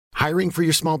Hiring for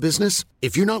your small business?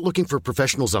 If you're not looking for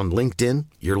professionals on LinkedIn,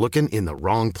 you're looking in the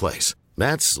wrong place.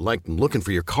 That's like looking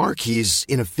for your car keys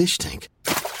in a fish tank.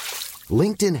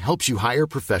 LinkedIn helps you hire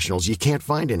professionals you can't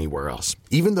find anywhere else,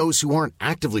 even those who aren't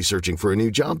actively searching for a new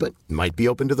job but might be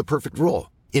open to the perfect role.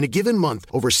 In a given month,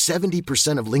 over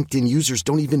 70% of LinkedIn users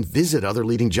don't even visit other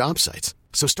leading job sites.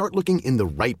 So start looking in the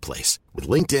right place. With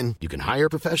LinkedIn, you can hire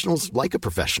professionals like a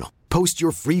professional. Post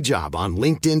your free job on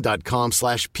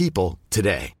linkedin.com/people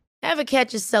today. Ever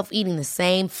catch yourself eating the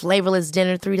same flavorless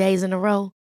dinner 3 days in a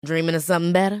row? Dreaming of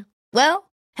something better?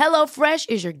 Well, HelloFresh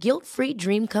is your guilt-free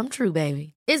dream come true,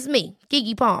 baby. It's me,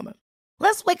 Keke Palmer.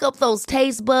 Let's wake up those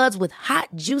taste buds with hot,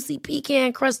 juicy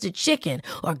pecan-crusted chicken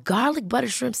or garlic butter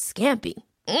shrimp scampi.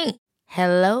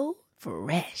 Hello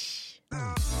Fresh.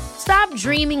 Stop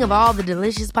dreaming of all the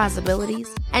delicious possibilities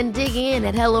and dig in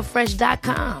at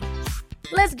HelloFresh.com.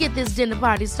 Let's get this dinner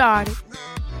party started.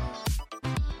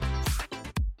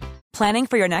 Planning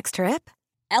for your next trip?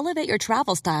 Elevate your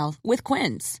travel style with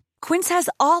Quince. Quince has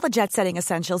all the jet-setting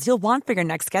essentials you'll want for your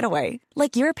next getaway,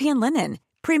 like European linen,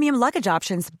 premium luggage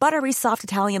options, buttery soft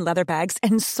Italian leather bags,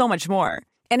 and so much more.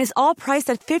 And is all priced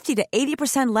at 50 to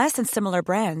 80% less than similar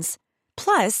brands.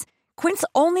 Plus, Quince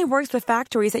only works with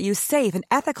factories that use safe and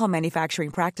ethical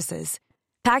manufacturing practices.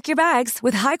 Pack your bags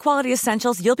with high-quality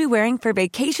essentials you'll be wearing for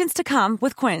vacations to come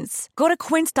with Quince. Go to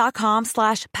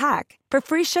quince.com/pack for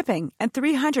free shipping and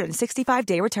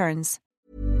 365-day returns.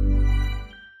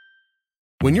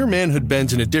 When your manhood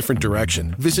bends in a different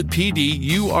direction, visit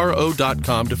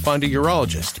PDURO.com to find a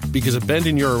urologist, because a bend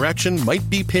in your erection might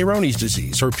be Peyronie's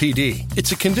disease, or PD.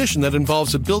 It's a condition that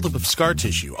involves a buildup of scar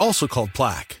tissue, also called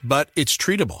plaque, but it's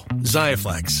treatable.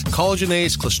 Xiaflex,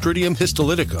 collagenase Clostridium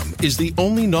histolyticum, is the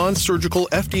only non-surgical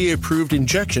FDA-approved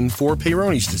injection for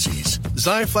Peyronie's disease.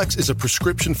 Xiaflex is a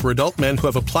prescription for adult men who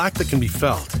have a plaque that can be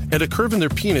felt and a curve in their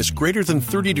penis greater than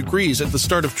 30 degrees at the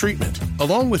start of treatment.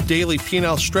 Along with daily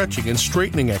penile stretching and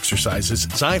straightening exercises,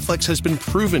 Xiaflex has been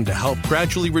proven to help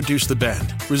gradually reduce the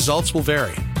bend. Results will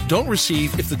vary. Don't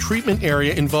receive if the treatment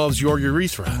area involves your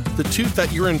urethra, the tooth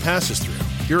that urine passes through,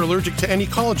 you're allergic to any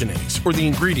collagenase, or the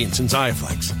ingredients in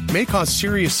Xiaflex. May cause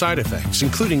serious side effects,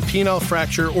 including penile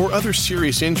fracture or other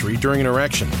serious injury during an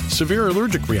erection, severe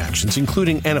allergic reactions,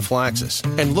 including anaphylaxis,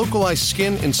 and localized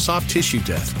skin and soft tissue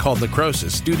death called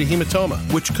necrosis due to hematoma,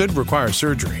 which could require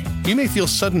surgery. You may feel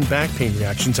sudden back pain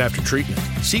reactions after treatment.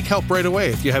 Seek help right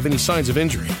away if you have any signs of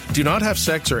injury. Do not have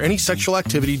sex or any sexual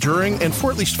activity during and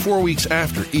for at least 4 weeks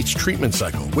after each treatment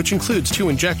cycle, which includes 2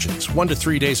 injections, 1 to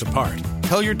 3 days apart.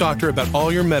 Tell your doctor about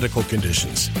all your medical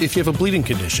conditions. If you have a bleeding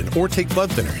condition or take blood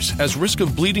thinners, as risk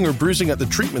of bleeding or bruising at the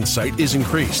treatment site is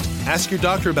increased. Ask your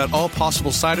doctor about all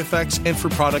possible side effects and for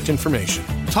product information.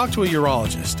 Talk to a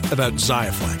urologist about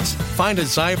Xiaflex. Find a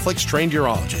Xiaflex-trained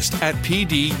urologist at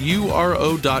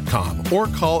pduro.com or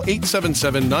call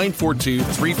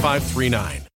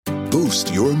 877-942-3539.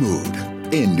 Boost your mood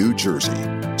in New Jersey.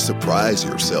 Surprise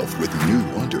yourself with new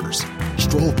wonders.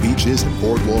 Stroll beaches and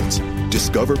boardwalks.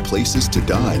 Discover places to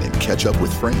dine and catch up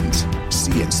with friends.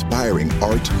 See inspiring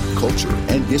art, culture,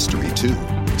 and history too.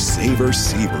 Savor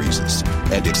sea breezes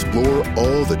and explore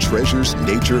all the treasures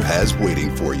nature has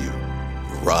waiting for you.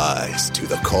 Rise to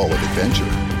the call of adventure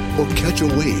or catch a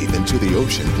wave into the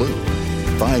ocean blue.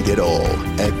 Find it all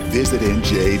at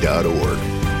visitnj.org.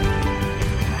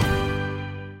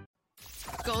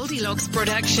 Goldilocks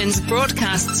Productions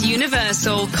broadcasts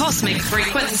universal cosmic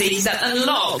frequencies that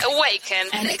unlock, awaken,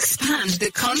 and expand the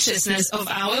consciousness of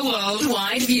our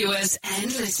worldwide viewers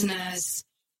and listeners.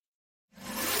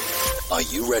 Are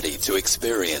you ready to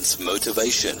experience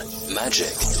motivation,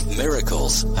 magic,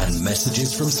 miracles, and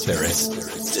messages from spirit?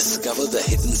 Discover the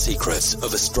hidden secrets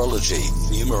of astrology,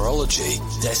 numerology,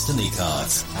 destiny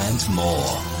cards, and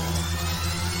more.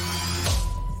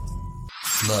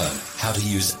 Learn how to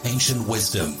use ancient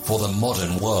wisdom for the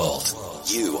modern world.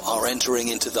 You are entering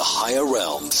into the higher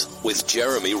realms with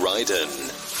Jeremy Ryden.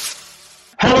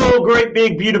 Hello, great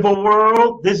big beautiful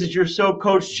world. This is your soul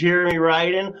coach, Jeremy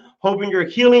Ryden, hoping you're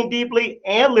healing deeply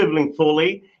and living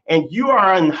fully. And you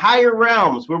are in higher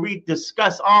realms where we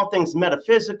discuss all things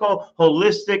metaphysical,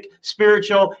 holistic,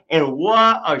 spiritual, and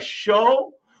what a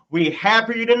show we have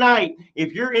for you tonight.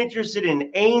 If you're interested in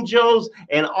angels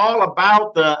and all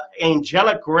about the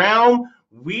angelic realm,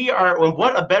 and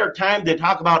what a better time to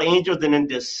talk about angels than in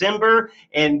December.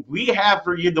 And we have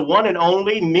for you the one and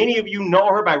only, many of you know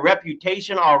her by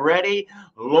reputation already,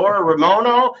 Laura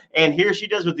Ramono. And here she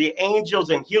does with the Angels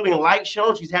and Healing Light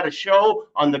show. She's had a show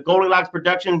on the Goldilocks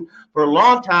production for a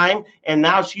long time. And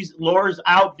now Laura's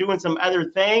out doing some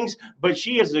other things, but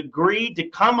she has agreed to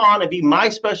come on and be my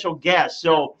special guest.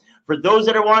 So For those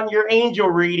that are wanting your angel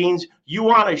readings, you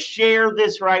want to share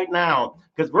this right now,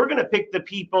 because we're going to pick the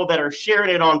people that are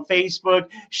sharing it on Facebook,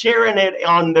 sharing it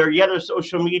on their other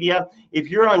social media. If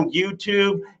you're on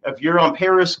YouTube, if you're on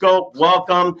Periscope,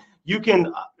 welcome. You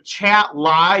can chat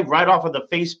live right off of the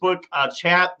Facebook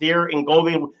chat there in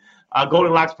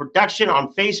Goldilocks Production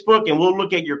on Facebook, and we'll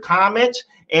look at your comments.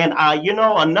 And,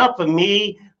 enough of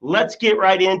me. Let's get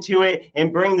right into it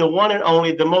and bring the one and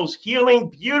only, the most healing,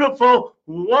 beautiful,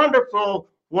 wonderful,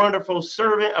 wonderful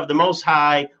servant of the Most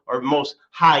High, or most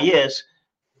highest,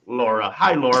 Laura.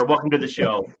 Hi, Laura. Welcome to the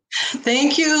show.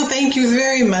 Thank you. Thank you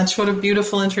very much. What a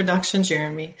beautiful introduction,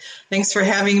 Jeremy. Thanks for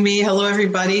having me. Hello,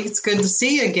 everybody. It's good to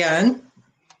see you again.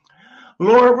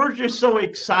 Laura, we're just so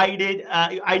excited.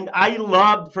 I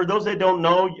love, for those that don't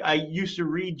know, I used to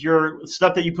read your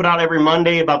stuff that you put out every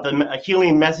Monday about the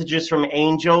healing messages from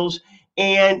angels.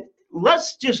 And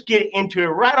let's just get into it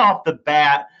right off the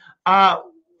bat.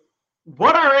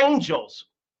 What are angels?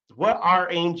 What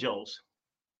are angels?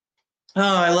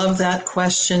 Oh, I love that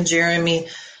question, Jeremy.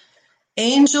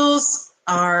 Angels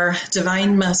are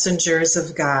divine messengers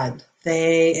of God.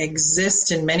 They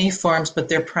exist in many forms, but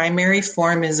their primary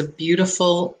form is a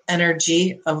beautiful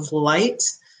energy of light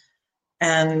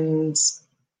and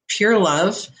pure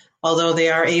love, although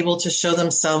they are able to show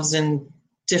themselves in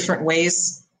different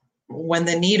ways when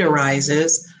the need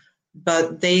arises.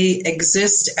 But they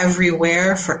exist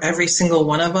everywhere for every single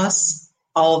one of us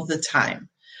all the time.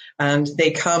 And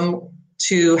they come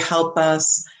to help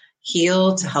us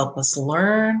heal, to help us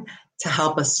learn, to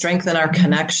help us strengthen our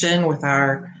connection with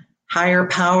our higher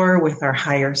power, with our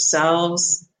higher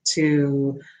selves,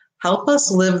 to help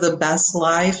us live the best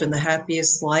life and the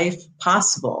happiest life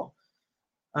possible.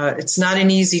 It's not an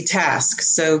easy task,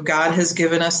 so God has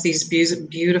given us these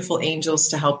beautiful angels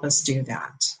to help us do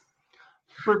that.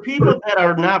 For people that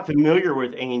are not familiar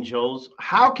with angels,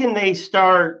 how can they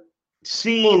start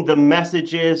seeing the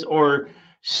messages or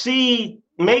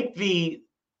make the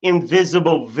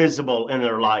invisible visible in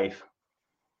their life?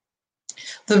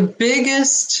 The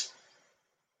biggest,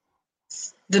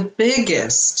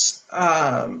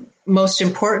 most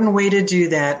important way to do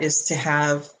that is to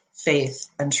have faith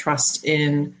and trust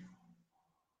in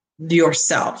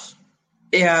yourself,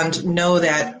 and know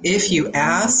that if you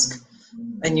ask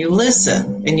and you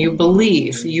listen and you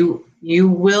believe, you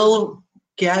will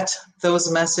get those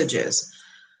messages.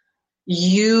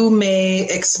 You may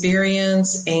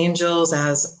experience angels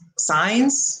as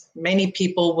signs. Many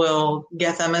people will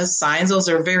get them as signs. Those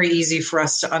are very easy for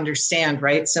us to understand,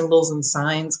 right? Symbols and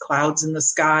signs, clouds in the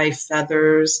sky,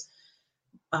 feathers.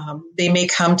 They may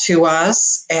come to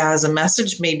us as a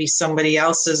message. Maybe somebody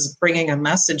else is bringing a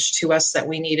message to us that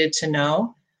we needed to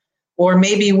know. Or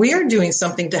maybe we're doing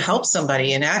something to help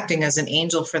somebody and acting as an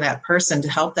angel for that person to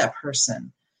help that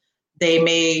person. They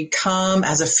may come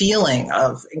as a feeling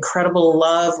of incredible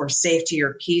love or safety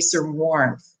or peace or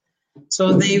warmth.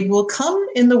 So they will come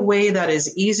in the way that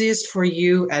is easiest for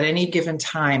you at any given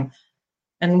time.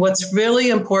 And what's really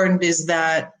important is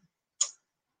that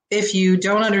if you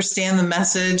don't understand the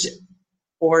message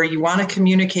or you want to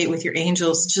communicate with your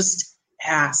angels, just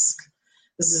ask.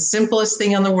 This is the simplest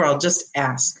thing in the world. Just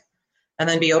ask. And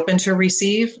then be open to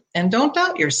receive, and don't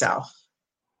doubt yourself.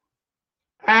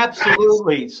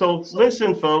 Absolutely. So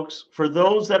listen, folks, for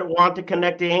those that want to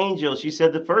connect to angels, you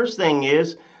said the first thing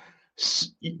is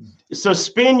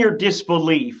suspend your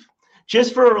disbelief.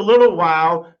 Just for a little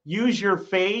while, use your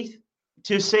faith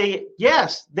to say,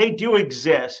 yes, they do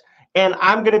exist. And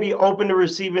I'm going to be open to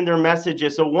receiving their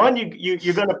messages. So one,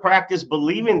 you're going to practice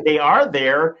believing they are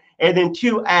there. And then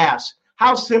two, ask.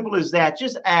 How simple is that?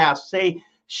 Just ask. Say,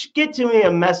 get to me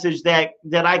a message that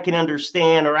I can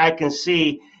understand or I can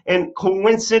see. And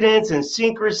coincidence and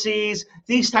synchronicities,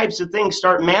 these types of things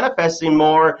start manifesting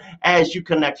more as you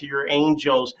connect to your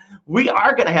angels. We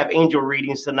are going to have angel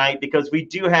readings tonight because we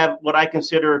do have what I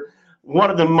consider one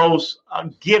of the most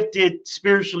gifted,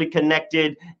 spiritually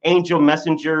connected angel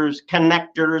messengers,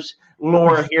 connectors,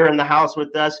 Laura, here in the house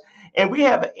with us. And we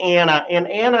have Anna, and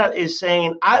Anna is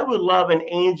saying, I would love an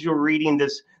angel reading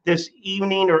this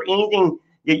evening, or anything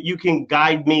that you can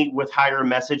guide me with higher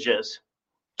messages.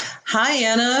 Hi,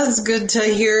 Anna. It's good to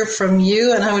hear from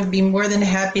you, and I would be more than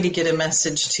happy to get a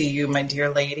message to you, my dear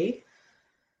lady.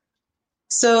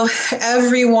 So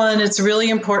everyone, it's really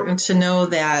important to know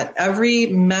that every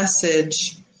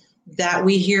message that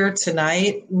we hear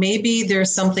tonight, maybe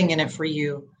there's something in it for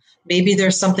you. Maybe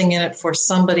there's something in it for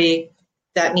somebody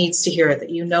that needs to hear it, that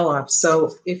you know of.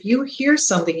 So if you hear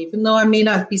something, even though I may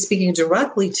not be speaking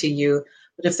directly to you,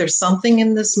 but if there's something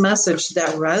in this message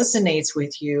that resonates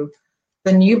with you,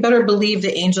 then you better believe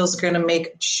the angels are going to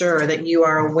make sure that you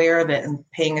are aware of it and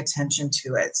paying attention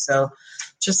to it. So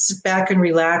just sit back and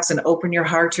relax and open your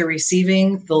heart to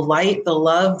receiving the light, the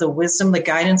love, the wisdom, the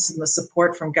guidance, and the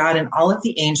support from God and all of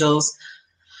the angels.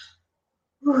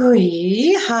 Ooh,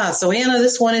 yeah. So Anna,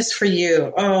 this one is for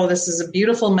you. Oh, this is a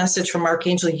beautiful message from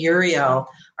Archangel Uriel.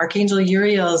 Archangel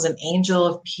Uriel is an angel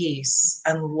of peace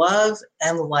and love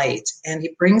and light. And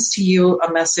he brings to you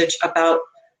a message about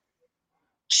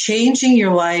changing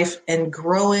your life and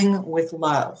growing with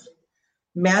love,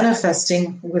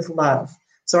 manifesting with love.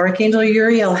 So Archangel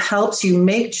Uriel helps you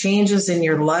make changes in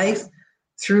your life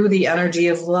through the energy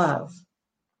of love.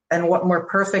 And what more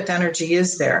perfect energy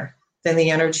is there than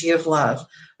the energy of love?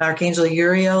 Archangel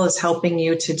Uriel is helping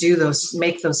you to do those,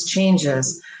 make those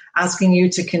changes, asking you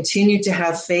to continue to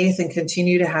have faith and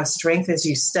continue to have strength as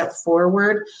you step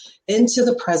forward into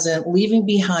the present, leaving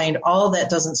behind all that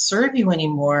doesn't serve you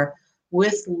anymore,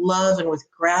 with love and with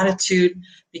gratitude,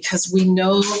 because we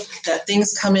know that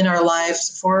things come in our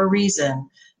lives for a reason.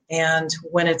 And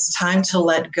when it's time to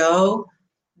let go,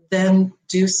 then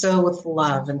do so with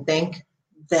love and thank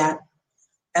that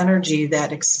energy,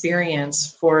 that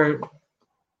experience for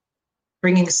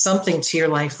bringing something to your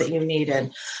life that you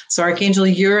needed. So Archangel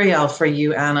Uriel for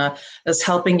you, Anna, is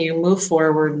helping you move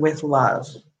forward with love.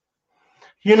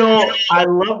 You know, I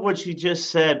love what she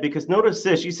just said, because notice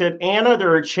this. She said, Anna,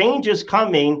 there are changes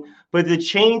coming, but the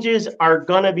changes are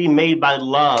going to be made by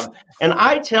love. And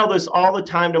I tell this all the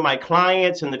time to my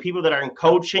clients and the people that are in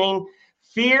coaching.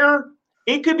 Fear,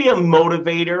 it could be a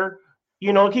motivator.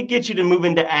 You know, it could get you to move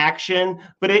into action,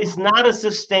 but it's not a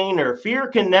sustainer. Fear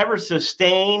can never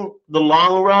sustain the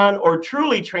long run or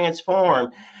truly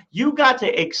transform. You got to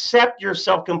accept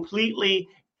yourself completely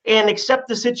and accept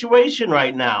the situation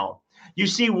right now. You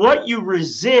see, what you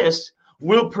resist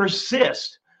will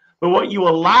persist, but what you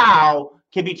allow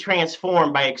can be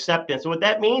transformed by acceptance. So what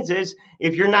that means is,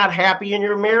 if you're not happy in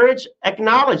your marriage,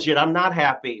 acknowledge it. I'm not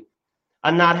happy.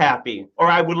 I'm not happy, or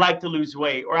I would like to lose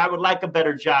weight, or I would like a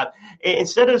better job.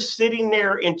 Instead of sitting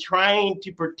there and trying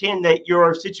to pretend that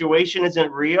your situation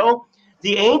isn't real,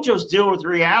 the angels deal with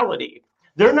reality.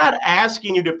 They're not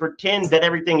asking you to pretend that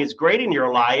everything is great in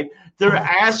your life. They're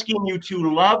asking you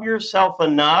to love yourself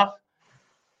enough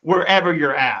wherever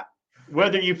you're at,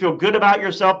 whether you feel good about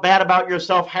yourself, bad about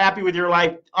yourself, happy with your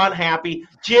life, unhappy,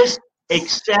 just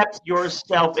accept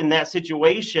yourself in that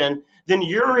situation. Then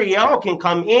Uriel can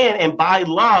come in and by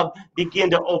love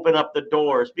begin to open up the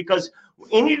doors, because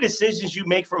any decisions you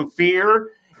make from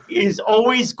fear is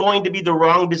always going to be the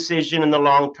wrong decision in the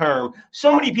long term.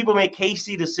 So many people make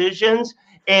hasty decisions,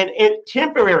 and they're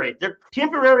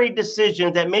temporary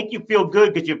decisions that make you feel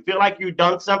good because you feel like you've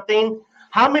done something.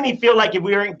 How many feel like if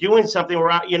we aren't doing something, we're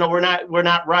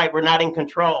not right, we're not in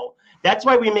control? That's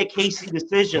why we make hasty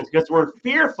decisions, because we're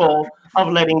fearful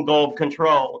of letting go of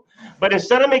control. But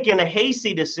instead of making a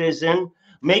hasty decision,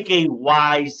 make a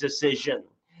wise decision.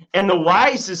 And the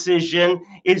wise decision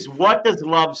is, what does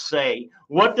love say?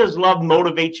 What does love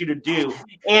motivate you to do?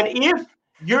 And if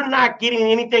you're not getting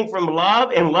anything from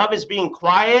love and love is being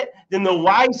quiet, then the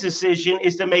wise decision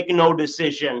is to make no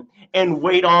decision and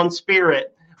wait on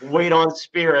spirit. Wait on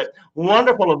spirit.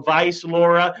 Wonderful advice,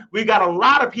 Laura. We got a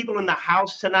lot of people in the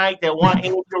house tonight that want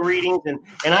angel readings, and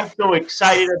I'm so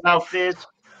excited about this.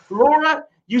 Laura,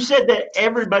 you said that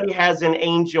everybody has an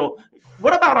angel.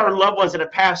 What about our loved ones that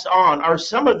have passed on? Are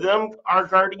some of them our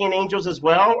guardian angels as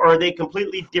well, or are they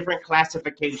completely different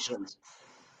classifications?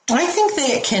 I think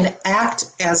they can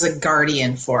act as a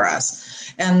guardian for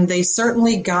us, and they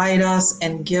certainly guide us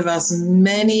and give us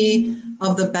many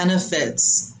of the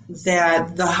benefits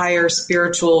that the higher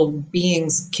spiritual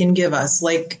beings can give us,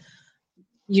 like,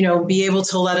 be able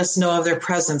to let us know of their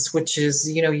presence, which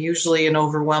is, usually an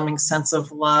overwhelming sense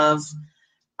of love.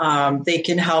 They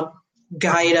can help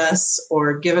guide us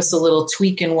or give us a little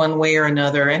tweak in one way or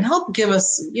another, and help give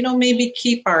us, maybe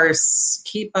keep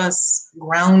us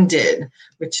grounded,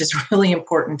 which is really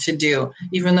important to do.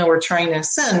 Even though we're trying to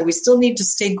ascend, we still need to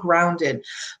stay grounded.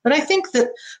 But I think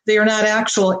that they are not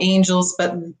actual angels,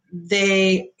 but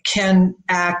they can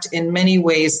act in many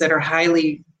ways that are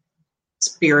highly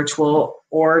spiritual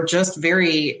or just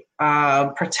very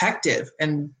protective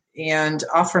and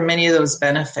offer many of those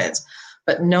benefits.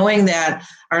 But knowing that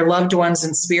our loved ones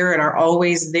in spirit are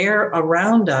always there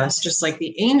around us, just like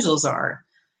the angels are,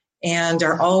 and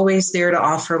are always there to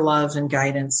offer love and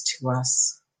guidance to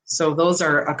us. So those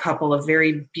are a couple of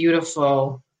very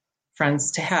beautiful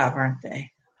friends to have, aren't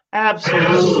they?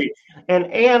 Absolutely. And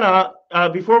Anna,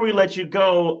 before we let you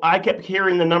go, I kept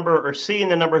hearing the number or seeing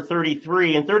the number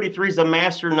 33, and 33 is the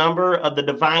master number of the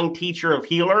divine teacher of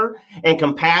healer and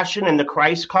compassion and the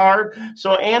Christ card.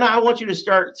 So, Anna, I want you to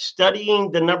start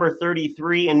studying the number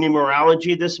 33 in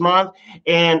numerology this month.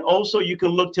 And also you can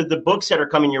look to the books that are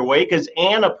coming your way, because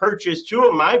Anna purchased 2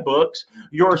 of my books,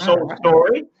 Your Soul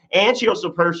Story, and she also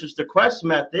purchased the Quest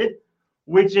Method,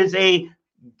 which is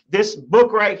this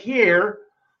book right here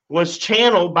was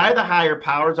channeled by the higher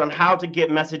powers on how to get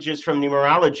messages from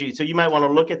numerology. So you might want to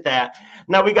look at that.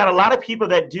 Now, we got a lot of people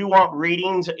that do want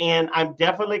readings, and I'm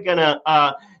definitely going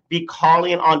to be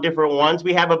calling on different ones.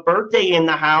 We have a birthday in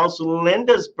the house.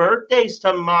 Linda's birthday's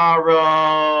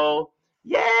tomorrow.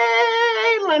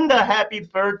 Yay, Linda, happy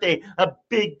birthday. A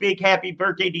big, big happy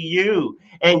birthday to you.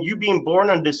 And you being born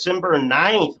on December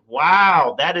 9th.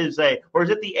 Wow, that is or is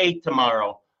it the 8th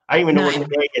tomorrow? I don't even know what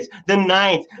the day is. The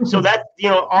 9th. So that,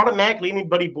 automatically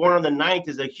anybody born on the 9th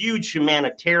is a huge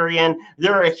humanitarian.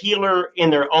 They're a healer in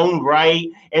their own right.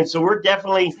 And so we're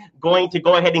definitely going to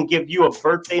go ahead and give you a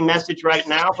birthday message right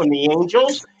now from the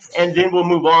angels. And then we'll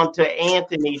move on to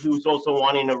Anthony, who's also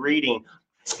wanting a reading.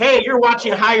 Hey, you're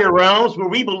watching Higher Realms, where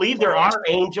we believe there are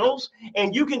angels,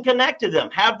 and you can connect to them.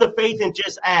 Have the faith and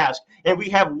just ask. And we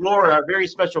have Laura, our very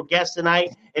special guest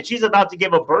tonight, and she's about to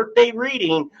give a birthday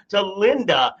reading to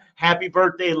Linda. Happy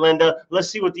birthday, Linda. Let's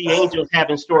see what the angels have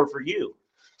in store for you.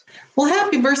 Well,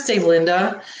 happy birthday,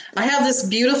 Linda. I have this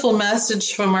beautiful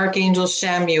message from Archangel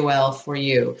Chamuel for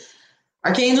you.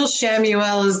 Archangel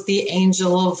Chamuel is the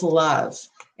angel of love,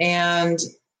 and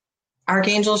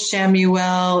Archangel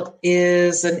Chamuel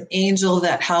is an angel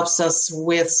that helps us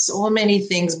with so many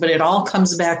things, but it all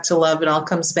comes back to love. It all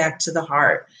comes back to the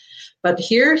heart. But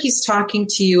here he's talking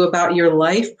to you about your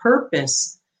life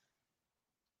purpose,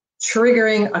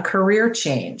 triggering a career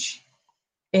change.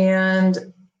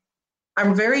 And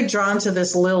I'm very drawn to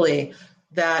this lily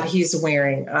that he's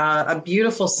wearing, a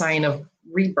beautiful sign of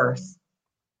rebirth.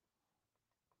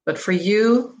 But for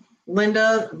you,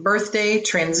 Linda, birthday,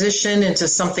 transition into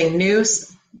something new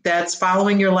that's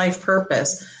following your life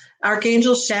purpose.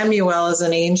 Archangel Chamuel is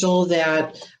an angel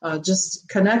that just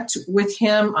connect with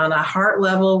him on a heart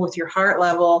level, with your heart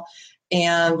level,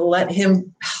 and let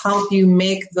him help you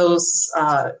make those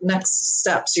next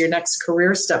steps, your next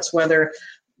career steps, whether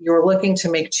you're looking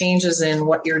to make changes in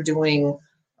what you're doing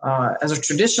as a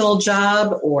traditional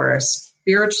job or a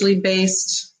spiritually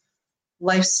based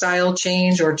lifestyle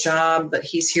change or job, but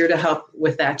he's here to help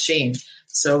with that change.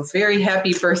 So very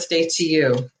happy birthday to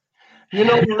you.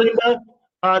 Linda,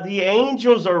 the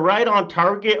angels are right on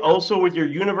target also with your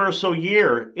universal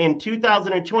year. In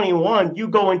 2021, you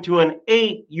go into an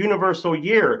 8 universal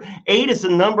year. 8 is the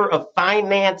number of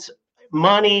finance,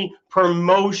 money,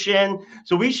 promotion.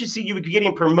 So we should see you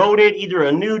getting promoted, either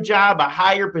a new job, a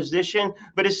higher position,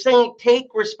 but it's saying take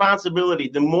responsibility.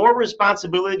 The more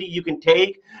responsibility you can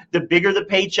take, the bigger the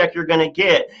paycheck you're going to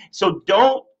get. So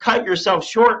don't cut yourself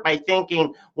short by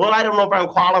thinking, well, I don't know if I'm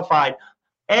qualified.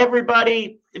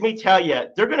 Everybody, let me tell you,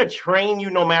 they're going to train you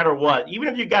no matter what. Even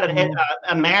if you got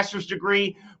a master's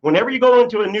degree, whenever you go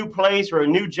into a new place or a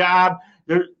new job,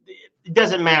 it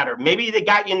doesn't matter. Maybe they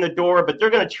got you in the door, but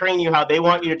they're going to train you how they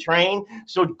want you to train.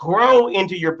 So grow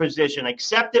into your position,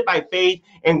 accept it by faith,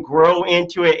 and grow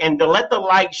into it, and to let the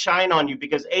light shine on you,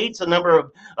 because 8's a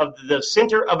number of the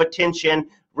center of attention,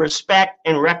 respect,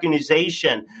 and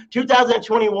recognition.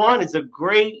 2021 is a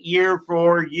great year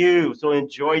for you, so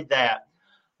enjoy that.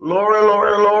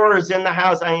 Laura is in the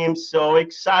house. I am so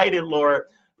excited, Laura.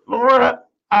 Laura,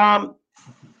 are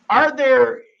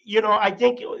there, I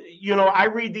think, I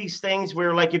read these things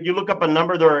where, like, if you look up a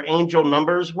number, there are angel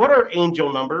numbers. What are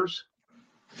angel numbers?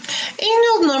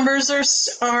 Angel numbers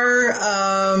are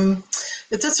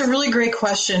that's a really great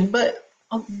question, but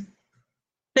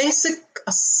basic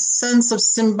sense of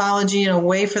symbology and a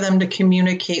way for them to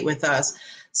communicate with us.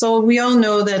 So we all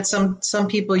know that some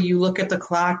people, you look at the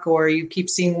clock or you keep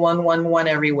seeing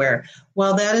 111 everywhere.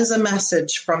 Well, that is a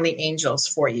message from the angels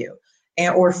for you,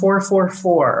 or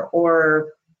 444, or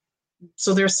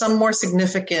so there's some more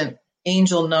significant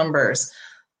angel numbers.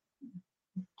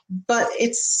 But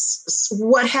it's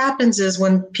what happens is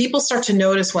when people start to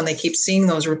notice when they keep seeing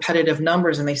those repetitive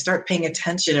numbers and they start paying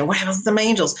attention, and what happens to them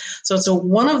angels? So it's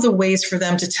one of the ways for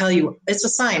them to tell you, it's a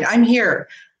sign, I'm here.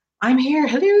 I'm here.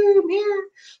 Hello, I'm here.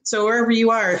 So wherever you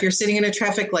are, if you're sitting in a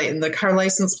traffic light and the car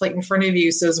license plate in front of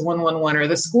you says 111, or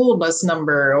the school bus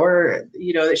number, or,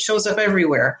 it shows up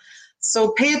everywhere.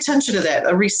 So pay attention to that.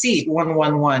 A receipt,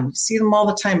 111. You see them all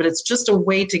the time, but it's just a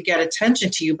way to get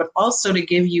attention to you, but also to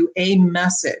give you a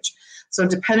message. So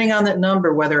depending on that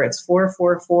number, whether it's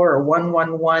 444 or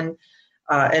 111,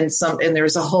 and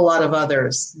there's a whole lot of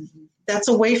others, that's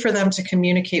a way for them to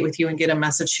communicate with you and get a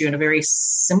message to you in a very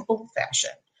simple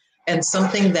fashion, and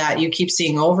something that you keep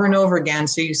seeing over and over again.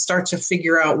 So you start to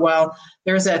figure out, well,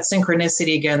 there's that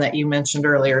synchronicity again that you mentioned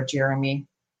earlier, Jeremy.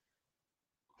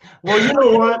 Well, you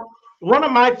know what? One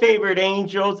of my favorite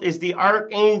angels is the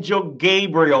Archangel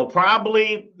Gabriel,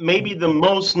 probably maybe the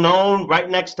most known, right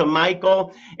next to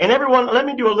Michael. And everyone, let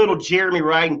me do a little Jeremy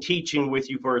Ryden teaching with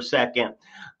you for a second.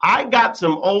 I got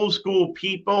some old school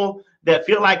people that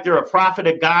feel like they're a prophet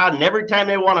of God, and every time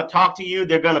they want to talk to you,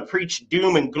 they're going to preach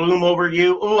doom and gloom over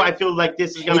you. Oh, I feel like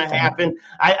this is going to happen.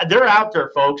 They're out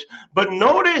there, folks. But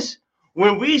notice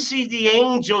when we see the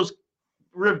angels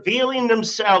revealing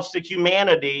themselves to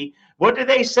humanity, what did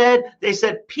they say? They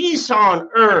said, peace on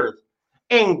earth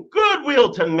and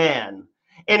goodwill to men.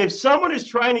 And if someone is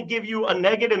trying to give you a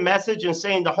negative message and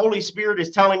saying the Holy Spirit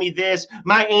is telling me this,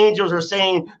 my angels are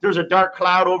saying there's a dark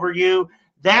cloud over you,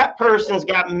 that person's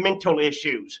got mental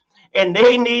issues and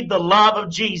they need the love of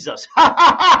Jesus.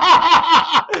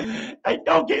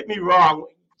 Don't get me wrong.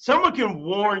 Someone can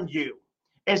warn you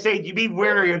and say, you be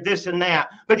wary of this and that.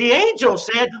 But the angel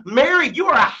said, Mary, you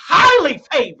are highly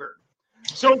favored.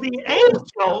 So the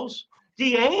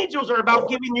angels are about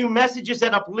giving you messages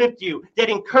that uplift you, that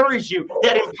encourage you,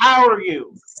 that empower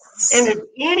you. And if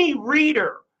any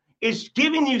reader is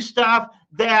giving you stuff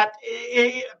that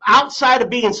outside of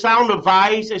being sound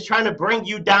advice is trying to bring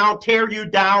you down, tear you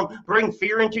down, bring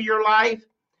fear into your life,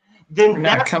 then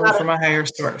that's coming from a higher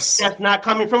source. That's not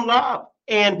coming from love.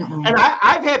 And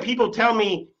I've had people tell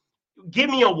me,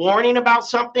 give me a warning about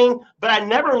something, but I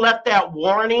never left that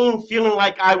warning feeling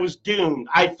like I was doomed.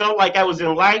 I felt like I was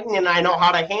enlightened and I know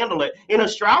how to handle it. In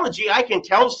astrology, I can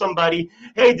tell somebody,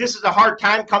 hey, this is a hard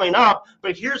time coming up,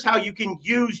 but here's how you can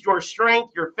use your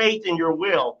strength, your faith, and your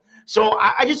will. So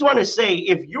I just want to say,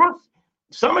 if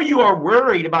some of you are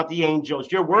worried about the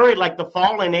angels, you're worried like the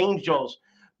fallen angels,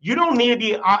 you don't need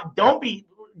to be,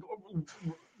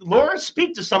 Lord,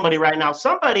 speak to somebody right now.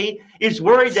 Somebody is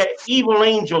worried that evil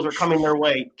angels are coming their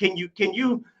way. Can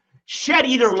you shed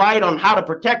either light on how to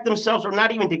protect themselves or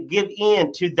not even to give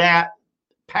in to that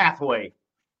pathway?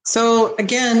 So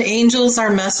again, angels are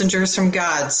messengers from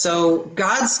God. So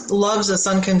God loves us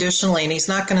unconditionally, and he's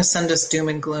not going to send us doom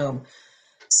and gloom.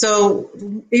 So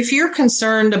if you're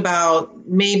concerned about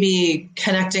maybe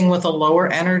connecting with a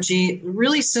lower energy, a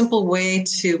really simple way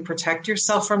to protect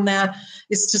yourself from that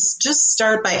is to just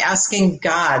start by asking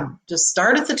God. Just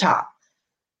start at the top.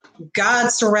 God,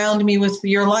 surround me with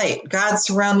your light. God,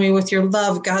 surround me with your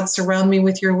love. God, surround me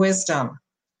with your wisdom.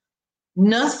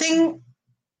 Nothing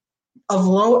of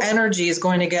low energy is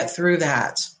going to get through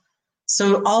that.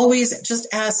 So always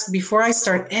just ask, before I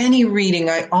start any reading,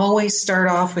 I always start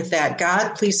off with that.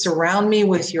 God, please surround me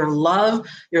with your love,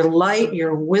 your light,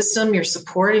 your wisdom, your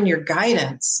support, and your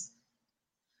guidance.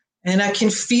 And I can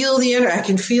feel I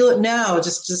can feel it now,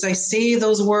 just as I say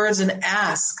those words and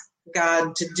ask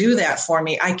God to do that for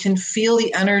me. I can feel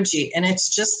the energy, and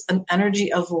it's just an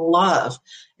energy of love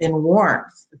and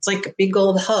warmth. It's like a big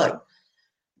old hug.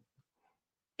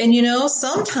 And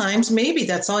sometimes maybe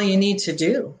that's all you need to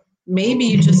do. Maybe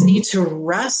you just need to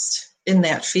rest in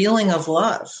that feeling of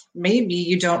love. Maybe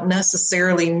you don't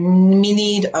necessarily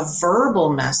need a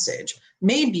verbal message.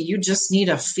 Maybe you just need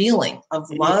a feeling of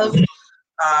love,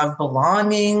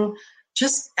 belonging.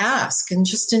 Just ask and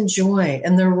just enjoy,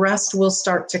 and the rest will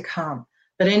start to come.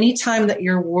 But anytime that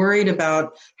you're worried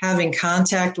about having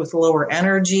contact with lower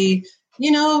energy,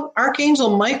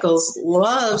 Archangel Michael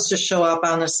loves to show up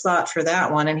on the spot for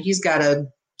that one, and he's got a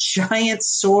giant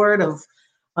sword of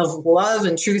love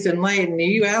and truth and light. And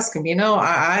you ask him,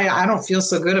 I don't feel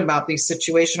so good about this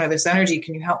situation or this energy.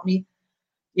 Can you help me?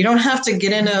 You don't have to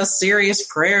get into a serious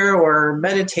prayer or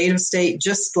meditative state.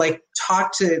 Just like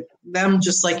talk to them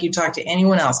just like you talk to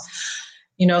anyone else.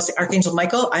 Say, Archangel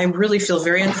Michael, I really feel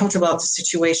very uncomfortable about the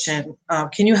situation.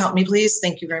 Can you help me, please?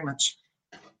 Thank you very much.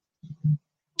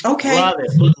 Okay. Love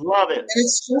it. Love it. And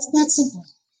it's just that simple.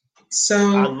 So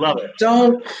I love it.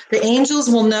 The angels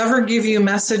will never give you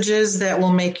messages that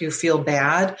will make you feel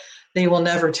bad. They will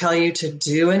never tell you to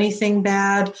do anything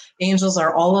bad. Angels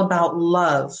are all about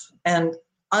love and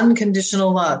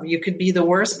unconditional love. You could be the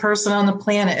worst person on the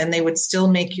planet and they would still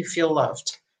make you feel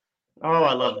loved. Oh,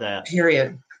 I love that.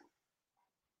 Period.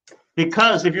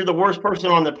 Because if you're the worst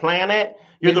person on the planet,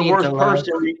 you're the worst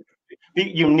person.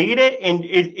 You need it, and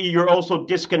you're also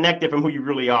disconnected from who you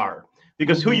really are.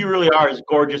 Because who you really are is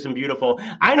gorgeous and beautiful.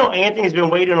 I know Anthony's been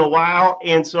waiting a while,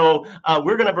 and so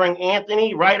we're going to bring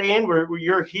Anthony right in.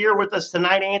 You're here with us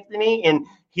tonight, Anthony, and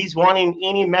he's wanting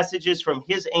any messages from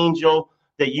his angel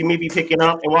that you may be picking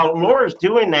up. And while Laura's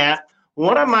doing that,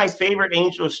 one of my favorite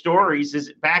angel stories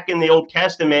is back in the Old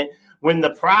Testament when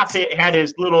the prophet had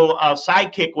his little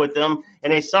sidekick with him,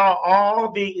 and they saw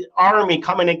all the army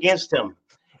coming against him.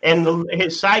 And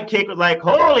his sidekick was like,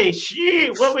 holy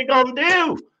shit, what are we going to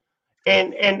do?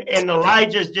 And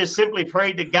Elijah just simply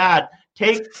prayed to God,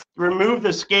 remove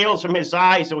the scales from his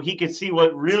eyes so he could see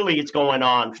what really is going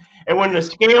on. And when the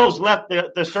scales left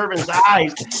the servant's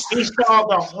eyes, he saw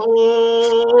the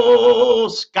whole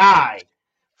sky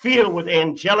filled with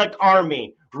angelic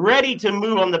army, ready to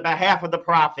move on the behalf of the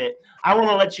prophet. I want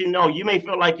to let you know, you may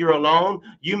feel like you're alone.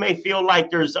 You may feel like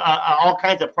there's all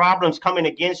kinds of problems coming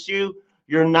against you.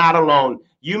 You're not alone.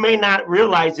 You may not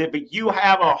realize it, but you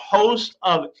have a host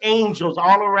of angels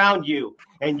all around you.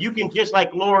 And you can, just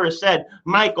like Laura said,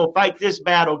 Michael, fight this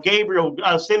battle. Gabriel,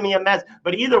 send me a message.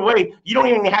 But either way, you don't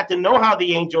even have to know how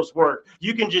the angels work.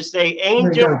 You can just say,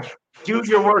 angel, do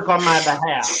your work on my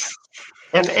behalf.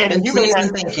 And you may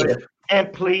not thank you.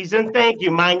 And please and thank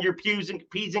you. Mind your P's and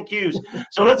Q's.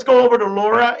 So let's go over to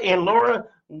Laura. And Laura,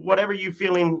 whatever you're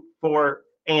feeling for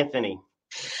Anthony.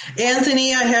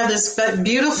 Anthony, I have this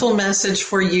beautiful message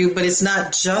for you, but it's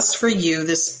not just for you.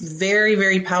 This very,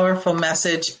 very powerful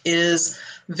message is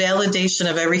validation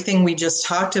of everything we just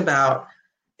talked about.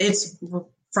 It's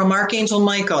from Archangel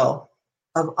Michael,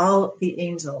 of all the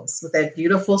angels, with that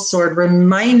beautiful sword,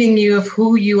 reminding you of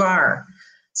who you are.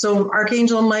 So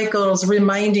Archangel Michael is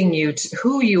reminding you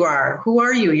who you are. Who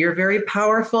are you? You're a very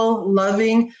powerful,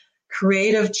 loving,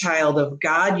 creative child of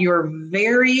God. You're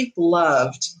very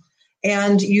loved.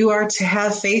 And you are to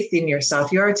have faith in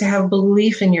yourself. You are to have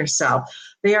belief in yourself.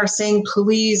 They are saying,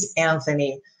 please,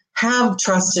 Anthony, have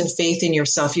trust and faith in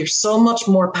yourself. You're so much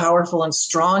more powerful and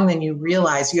strong than you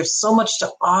realize. You have so much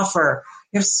to offer.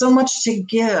 You have so much to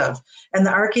give. And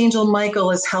the Archangel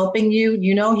Michael is helping you.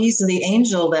 You know, he's the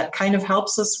angel that kind of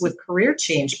helps us with career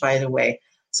change, by the way.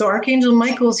 So Archangel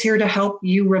Michael is here to help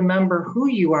you remember who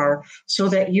you are so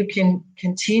that you can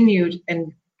continue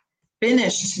and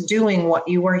finished doing what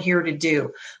you are here to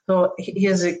do. So he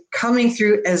is coming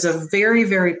through as a very,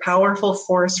 very powerful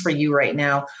force for you right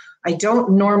now. I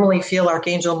don't normally feel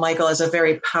Archangel Michael as a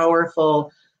very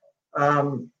powerful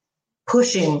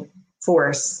pushing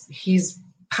force. He's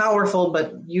powerful,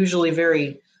 but usually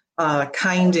very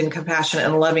kind and compassionate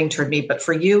and loving toward me. But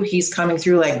for you, he's coming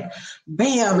through like,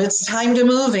 bam, it's time to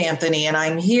move, Anthony, and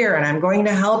I'm here and I'm going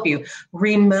to help you.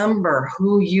 Remember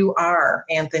who you are,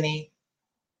 Anthony.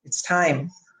 It's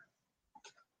time.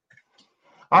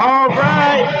 All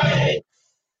right.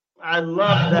 I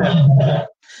love that.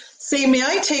 Say, may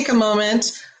I take a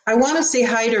moment? I want to say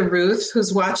hi to Ruth,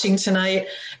 who's watching tonight.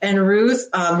 And Ruth,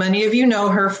 many of you know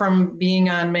her from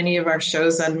being on many of our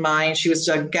shows on mine. She was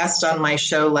a guest on my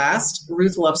show last.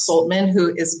 Ruth Love Soltman,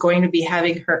 who is going to be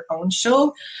having her own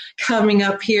show coming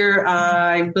up here,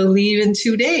 I believe, in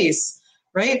 2 days.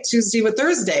 Right? Tuesday with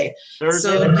Thursday.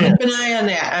 So keep an eye on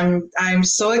that. I'm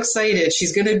so excited.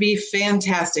 She's going to be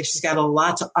fantastic. She's got a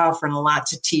lot to offer and a lot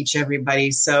to teach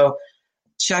everybody. So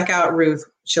check out Ruth.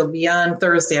 She'll be on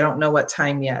Thursday. I don't know what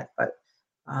time yet, but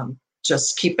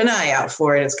just keep an eye out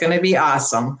for it. It's going to be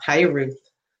awesome. Hi, Ruth.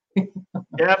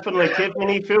 Definitely.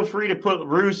 Tiffany, feel free to put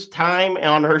Ruth's time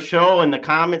on her show in the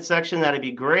comment section. That'd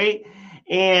be great.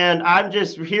 And I'm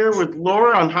just here with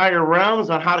Laura on Higher Realms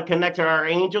on how to connect to our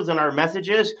angels and our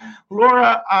messages.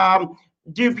 Laura,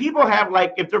 do people have,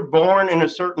 like, if they're born in a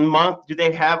certain month, do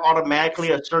they have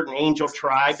automatically a certain angel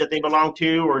tribe that they belong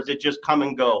to, or is it just come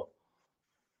and go?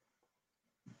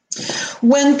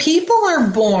 When people are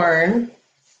born,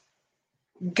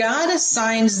 God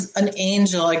assigns an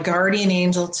angel, a guardian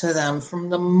angel to them from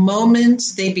the moment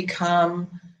they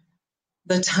become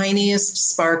the tiniest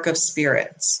spark of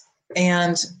spirits.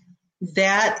 And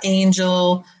that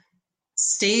angel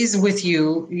stays with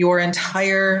you your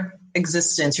entire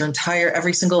existence,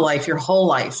 every single life, your whole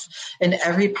life, and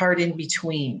every part in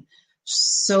between.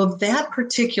 So that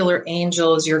particular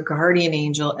angel is your guardian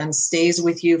angel and stays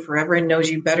with you forever and knows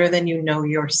you better than you know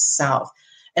yourself.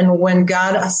 And when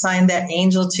God assigned that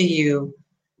angel to you,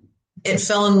 it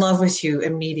fell in love with you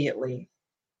immediately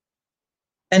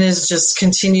and has just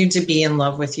continued to be in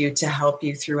love with you to help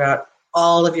you throughout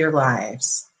all of your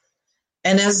lives.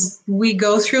 And as we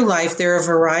go through life, there are a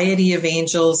variety of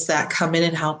angels that come in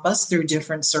and help us through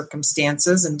different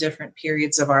circumstances and different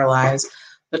periods of our lives.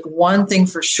 But one thing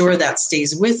for sure that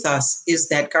stays with us is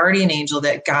that guardian angel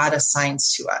that God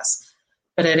assigns to us.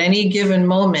 But at any given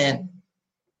moment,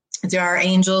 there are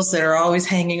angels that are always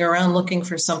hanging around looking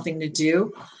for something to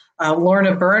do.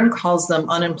 Lorna Byrne calls them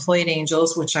unemployed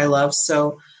angels, which I love.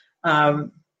 So,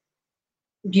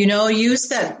 use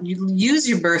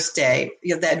your birthday,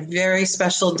 that very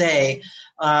special day,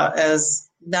 as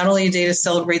not only a day to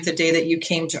celebrate the day that you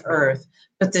came to Earth,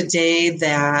 but the day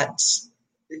that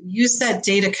use that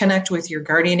day to connect with your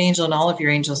guardian angel and all of your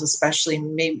angels, especially,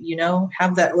 maybe,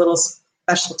 have that little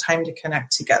special time to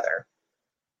connect together.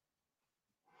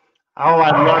 Oh,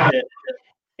 I love it.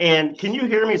 And can you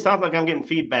hear me? It sounds like I'm getting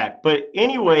feedback. But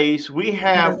anyways, we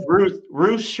have Ruth.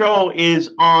 Ruth's show is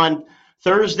on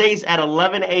Thursdays at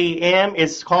 11 a.m.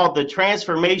 It's called the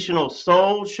Transformational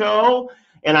Soul Show.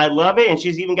 And I love it. And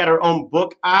she's even got her own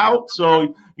book out.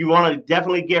 So you want to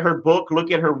definitely get her book, look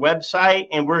at her website.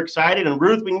 And we're excited. And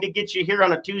Ruth, we need to get you here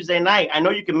on a Tuesday night. I know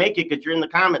you can make it because you're in the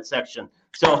comment section.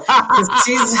 So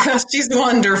she's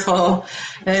wonderful.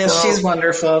 She's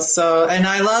wonderful. So, and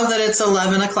I love that it's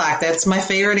 11 o'clock. That's my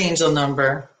favorite angel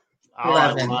number.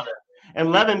 11. I love it. And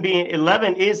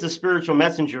 11 is the spiritual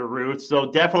messenger, Ruth.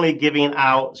 So definitely giving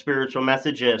out spiritual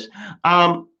messages.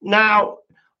 Now,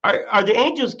 are the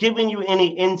angels giving you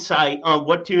any insight on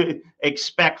what to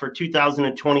expect for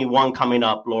 2021 coming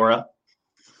up, Laura?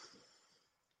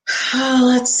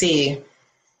 Let's see.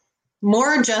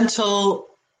 More gentle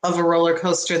of a roller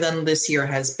coaster than this year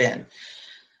has been.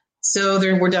 So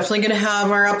we're definitely going to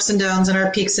have our ups and downs and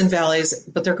our peaks and valleys,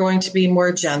 but they're going to be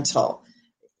more gentle.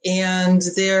 And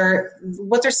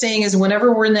what they're saying is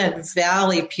whenever we're in that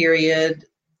valley period,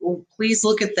 please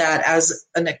look at that as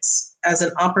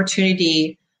an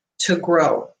opportunity to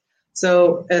grow.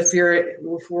 So if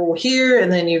we're here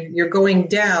and then you're going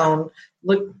down,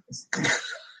 look, I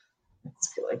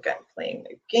feel like I'm playing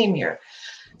a game here.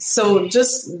 So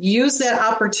just use that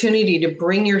opportunity to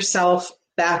bring yourself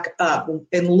back up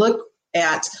and look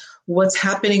at what's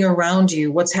happening around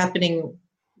you, what's happening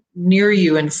near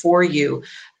you and for you,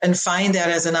 and find that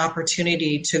as an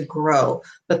opportunity to grow.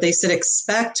 But they said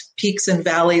expect peaks and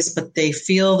valleys, but they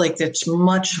feel like it's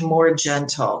much more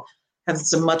gentle,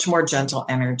 has a much more gentle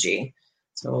energy.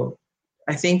 So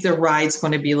I think the ride's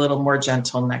going to be a little more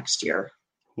gentle next year.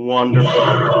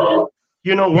 Wonderful.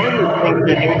 One of the things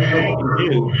that angels can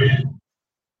do.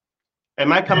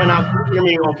 Am I coming out? Can you hear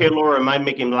me okay, Laura? Am I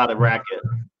making a lot of racket?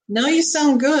 No, you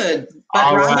sound good. But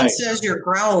all Robin says you're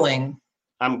growling.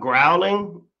 I'm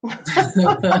growling? Let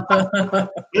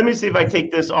me see if I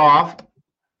take this off.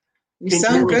 You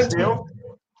sound good. Still?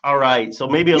 All right. So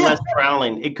maybe less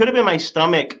growling. It could have been my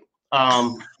stomach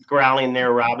growling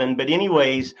there, Robin. But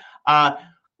anyways,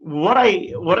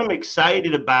 what I'm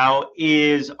excited about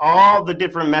is all the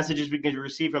different messages we can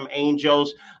receive from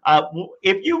angels.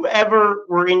 If you ever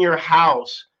were in your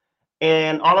house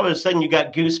and all of a sudden you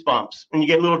got goosebumps and you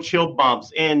get little chill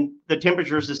bumps and the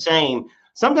temperature is the same,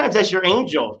 sometimes that's your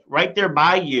angel right there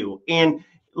by you. And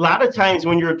a lot of times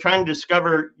when you're trying to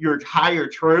discover your higher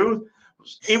truth,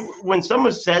 when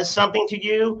someone says something to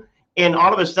you and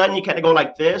all of a sudden you kind of go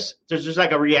like this, there's just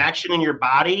like a reaction in your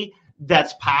body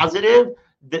that's positive.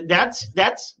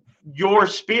 That's your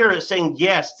spirit saying,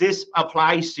 yes, this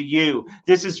applies to you.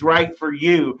 This is right for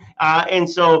you. And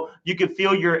so you can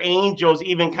feel your angels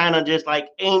even kind of just like,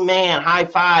 amen, high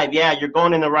five. Yeah, you're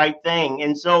going in the right thing.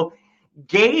 And so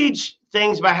gauge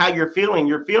things by how you're feeling.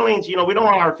 Your feelings, we don't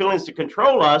want our feelings to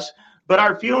control us, but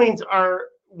our feelings are,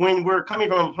 when we're coming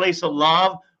from a place of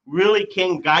love, really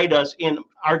can guide us in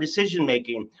our decision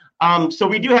making. So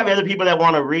we do have other people that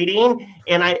want a reading,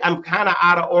 and I'm kind of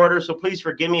out of order, so please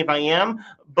forgive me if I am.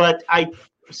 But I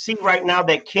see right now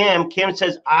that Kim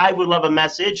says, I would love a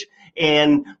message,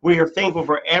 and we are thankful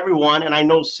for everyone. And I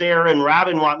know Sarah and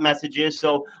Robin want messages,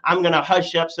 so I'm going to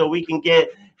hush up so we can get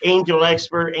Angel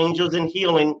Expert, Angels in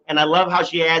Healing. And I love how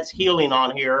she adds healing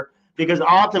on here, because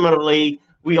ultimately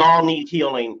we all need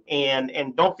healing.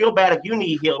 And don't feel bad if you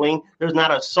need healing. There's not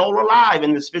a soul alive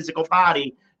in this physical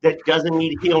body that doesn't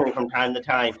need healing from time to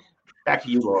time. Back to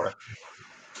you, Laura.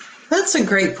 That's a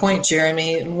great point,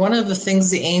 Jeremy. One of the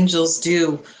things the angels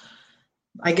do,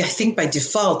 I think by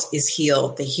default, is heal.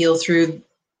 They heal through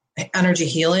energy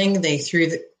healing. They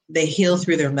heal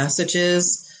through their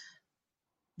messages.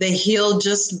 They heal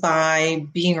just by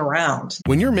being around.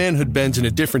 When your manhood bends in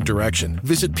a different direction,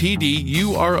 visit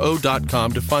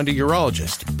PDURO.com to find a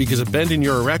urologist, because a bend in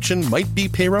your erection might be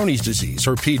Peyronie's disease,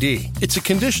 or PD. It's a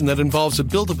condition that involves a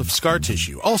buildup of scar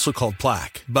tissue, also called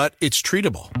plaque, but it's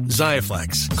treatable.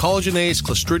 Xiaflex, collagenase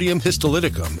Clostridium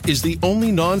histolyticum, is the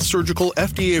only non-surgical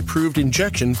FDA-approved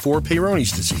injection for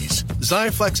Peyronie's disease.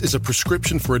 Xiaflex is a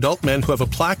prescription for adult men who have a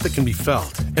plaque that can be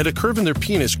felt and a curve in their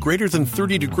penis greater than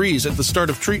 30 degrees at the start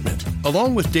of treatment.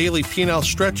 Along with daily penile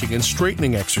stretching and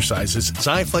straightening exercises,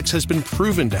 Xiaflex has been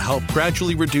proven to help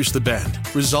gradually reduce the bend.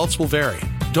 Results will vary.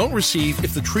 Don't receive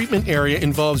if the treatment area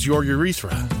involves your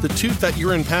urethra, the tooth that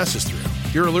urine passes through.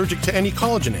 you're allergic to any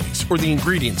collagenase or the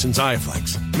ingredients in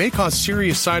Xiaflex, may cause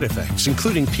serious side effects,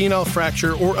 including penile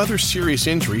fracture or other serious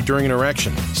injury during an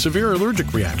erection, severe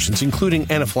allergic reactions, including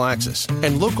anaphylaxis,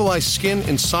 and localized skin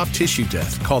and soft tissue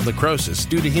death called necrosis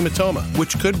due to hematoma,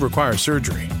 which could require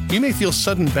surgery. You may feel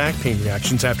sudden back pain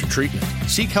reactions after treatment.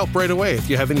 Seek help right away if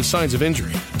you have any signs of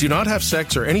injury. Do not have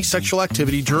sex or any sexual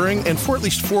activity during and for at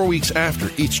least 4 weeks after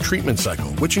each treatment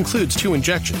cycle, which includes 2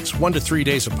 injections, 1 to 3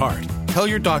 days apart. Tell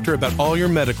your doctor about all your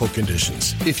medical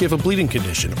conditions. If you have a bleeding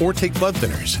condition or take blood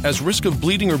thinners, as risk of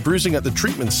bleeding or bruising at the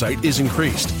treatment site is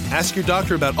increased. Ask your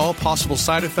doctor about all possible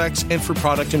side effects and for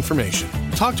product information.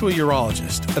 Talk to a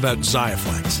urologist about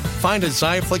Xiaflex. Find a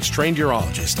Xiaflex-trained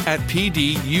urologist at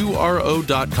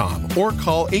pduro.com or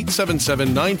call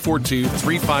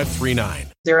 877-942-3539.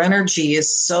 Their energy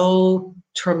is so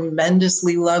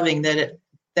tremendously loving that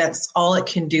that's all it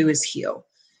can do is heal.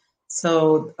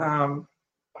 So,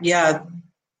 yeah,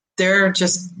 they're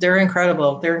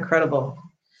incredible. They're incredible.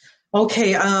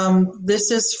 Okay,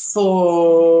 this is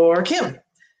for Kim.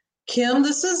 Kim,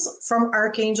 this is from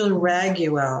Archangel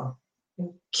Raguel.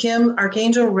 Kim,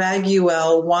 Archangel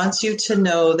Raguel wants you to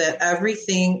know that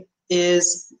everything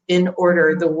is in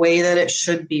order the way that it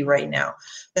should be right now,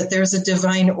 that there's a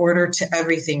divine order to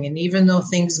everything. And even though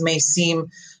things may seem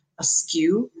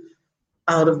askew,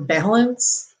 out of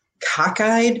balance,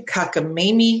 cockeyed,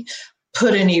 cockamamie,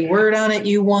 put any word on it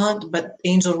you want, but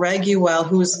Angel Raguel,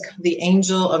 who's the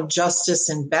angel of justice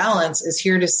and balance, is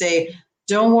here to say,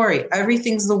 don't worry,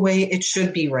 everything's the way it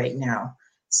should be right now.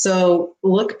 So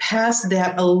look past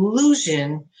that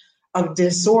illusion of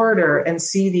disorder and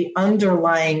see the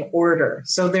underlying order.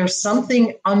 So there's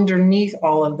something underneath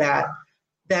all of that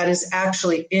that is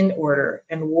actually in order.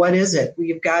 And what is it?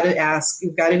 You've got to ask,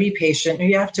 you've got to be patient,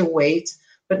 you have to wait,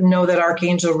 but know that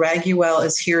Archangel Raguel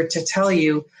is here to tell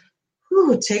you,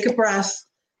 take a breath,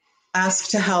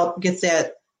 ask to help get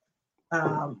that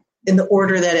in the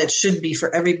order that it should be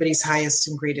for everybody's highest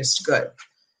and greatest good.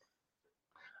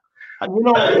 You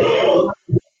know,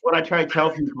 what I try to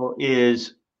tell people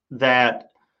is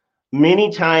that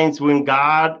many times when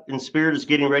God and Spirit is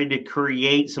getting ready to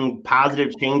create some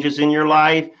positive changes in your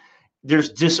life, there's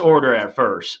disorder at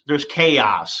first. There's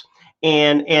chaos.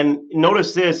 And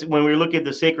notice this, when we look at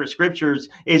the sacred scriptures,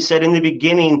 it said in the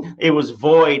beginning it was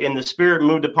void, and the Spirit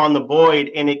moved upon the void,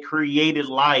 and it created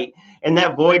light. And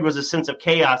that void was a sense of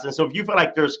chaos. And so if you feel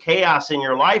like there's chaos in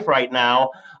your life right now,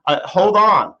 hold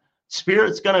on.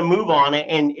 Spirit's going to move on it,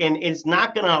 and it's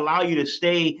not going to allow you to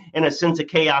stay in a sense of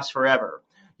chaos forever.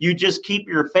 You just keep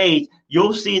your faith.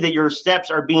 You'll see that your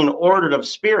steps are being ordered of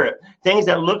Spirit. Things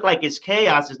that look like it's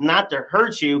chaos is not to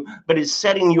hurt you, but it's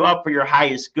setting you up for your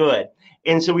highest good.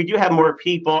 And so we do have more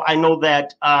people. I know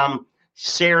that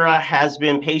Sarah has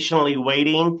been patiently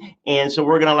waiting, and so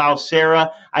we're going to allow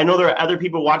Sarah. I know there are other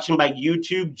people watching by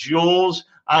YouTube. Jules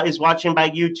is watching by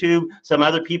YouTube. Some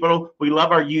other people. We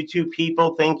love our YouTube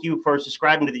people. Thank you for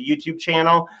subscribing to the YouTube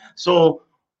channel. So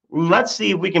let's see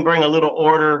if we can bring a little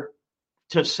order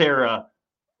to Sarah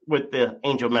with the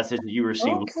angel message that you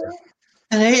received. Okay.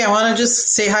 And hey, I want to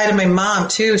just say hi to my mom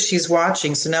too. She's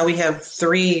watching. So now we have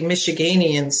 3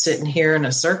 Michiganians sitting here in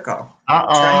a circle.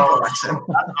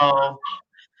 Uh-oh.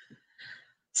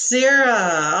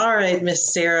 Sarah. All right,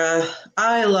 Miss Sarah.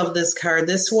 I love this card.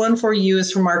 This one for you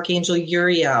is from Archangel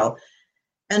Uriel.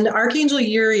 And Archangel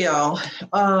Uriel,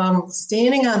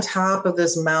 standing on top of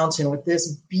this mountain with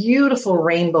this beautiful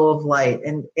rainbow of light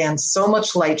and so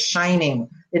much light shining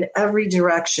in every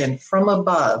direction, from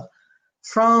above,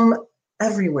 from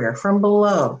everywhere, from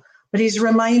below. But he's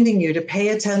reminding you to pay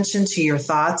attention to your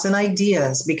thoughts and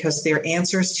ideas because they're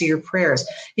answers to your prayers.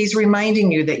 He's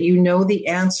reminding you that you know the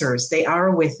answers. They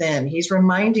are within. He's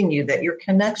reminding you that your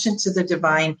connection to the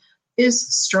divine is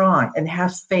strong, and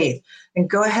have faith. And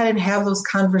go ahead and have those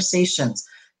conversations.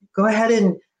 Go ahead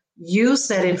and use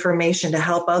that information to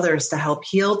help others, to help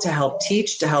heal, to help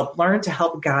teach, to help learn, to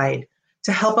help guide,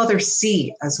 to help others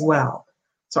see as well.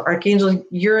 So Archangel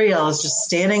Uriel is just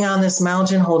standing on this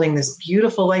mountain, holding this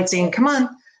beautiful light, saying, come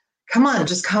on,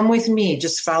 just come with me.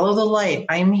 Just follow the light.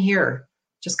 I'm here.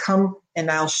 Just come and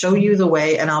I'll show you the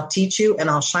way, and I'll teach you, and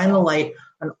I'll shine the light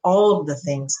on all of the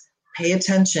things. Pay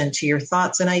attention to your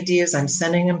thoughts and ideas. I'm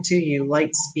sending them to you,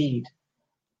 light speed.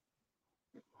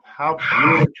 How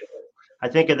beautiful. I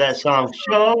think of that song,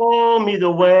 Show Me the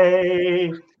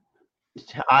Way.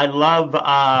 I love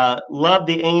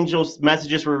the angels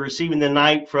messages we're receiving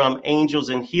tonight from Angels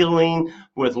in Healing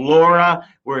with Laura.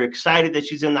 We're excited that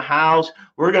she's in the house.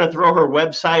 We're going to throw her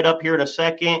website up here in a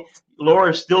second.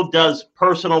 Laura still does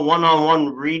personal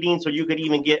one-on-one reading, so you could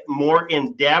even get more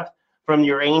in depth from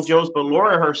your angels. But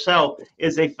Laura herself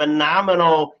is a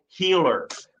phenomenal healer.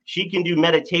 She can do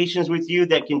meditations with you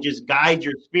that can just guide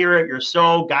your spirit, your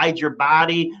soul, guide your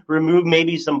body, remove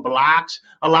maybe some blocks.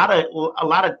 A lot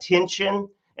of tension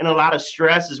and a lot of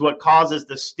stress is what causes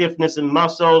the stiffness in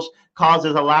muscles,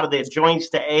 causes a lot of the joints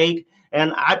to ache.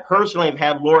 And I personally have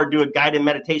had Laura do a guided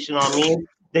meditation on me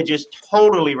that just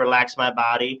totally relaxed my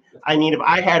body. I mean, if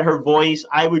I had her voice,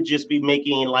 I would just be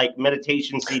making like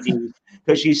meditation CDs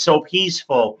because she's so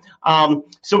peaceful.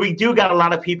 So we do got a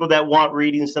lot of people that want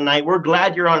readings tonight. We're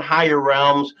glad you're on Higher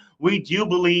Realms. We do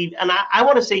believe, and I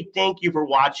want to say thank you for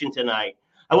watching tonight.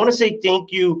 I want to say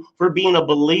thank you for being a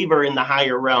believer in the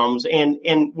higher realms.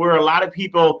 And where a lot of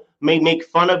people may make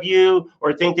fun of you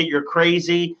or think that you're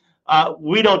crazy,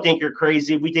 we don't think you're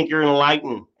crazy. We think you're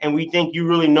enlightened, and we think you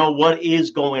really know what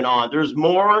is going on. There's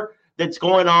more that's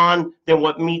going on than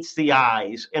what meets the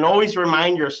eyes. And always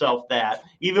remind yourself that.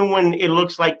 Even when it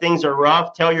looks like things are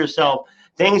rough, tell yourself,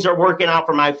 things are working out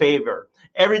for my favor.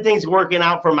 Everything's working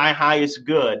out for my highest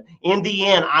good. In the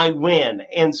end, I win.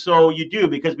 And so you do,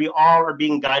 because we all are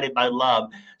being guided by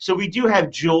love. So we do have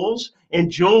Jules,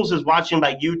 and Jules is watching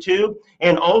by YouTube.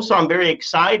 And also, I'm very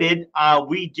excited.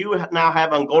 We do now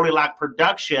have on Goldilocks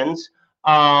Productions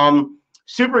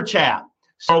Super Chat.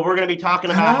 So we're going to be talking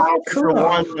about how Super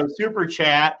One from Super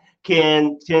Chat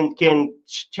can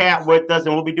chat with us,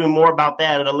 and we'll be doing more about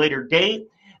that at a later date.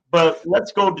 But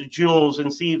let's go to Jules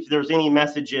and see if there's any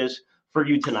messages for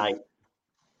you tonight.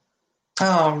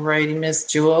 All righty, Miss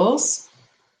Jules.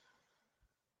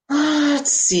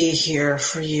 Let's see here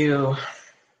for you.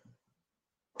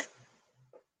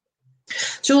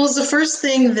 Jules, the first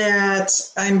thing that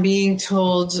I'm being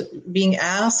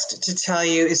asked to tell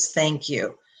you is thank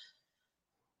you.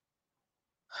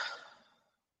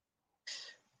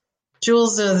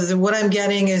 Jules, what I'm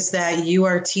getting is that you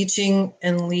are teaching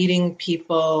and leading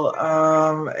people.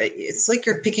 It's like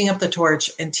you're picking up the torch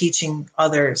and teaching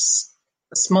others,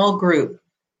 a small group.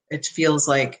 It feels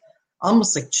like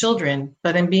almost like children,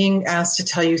 but I'm being asked to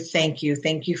tell you thank you.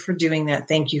 Thank you for doing that.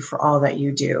 Thank you for all that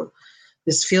you do.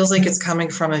 This feels like it's coming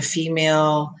from a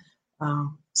female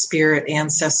spirit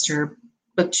ancestor,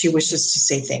 but she wishes to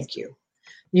say thank you.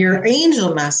 Your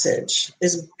angel message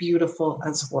is beautiful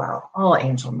as well. All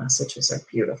angel messages are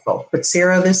beautiful. But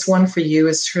Sarah, this one for you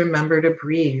is to remember to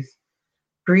breathe.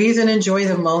 Breathe and enjoy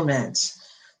the moment.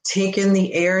 Take in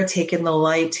the air, take in the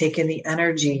light, take in the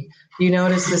energy. You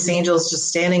notice this angel is just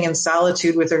standing in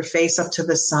solitude with her face up to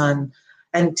the sun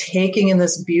and taking in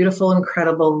this beautiful,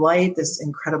 incredible light, this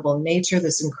incredible nature,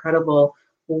 this incredible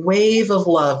wave of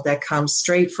love that comes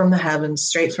straight from the heavens,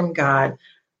 straight from God.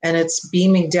 And it's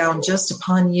beaming down just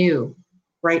upon you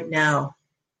right now.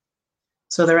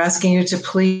 So they're asking you to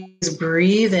please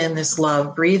breathe in this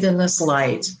love, breathe in this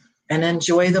light, and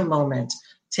enjoy the moment.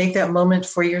 Take that moment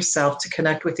for yourself, to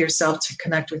connect with yourself, to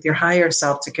connect with your higher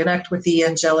self, to connect with the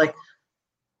angelic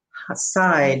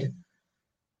side,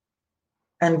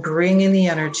 and bring in the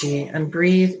energy and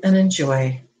breathe and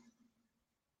enjoy.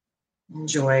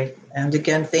 Enjoy. And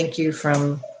again, thank you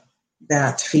from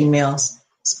that female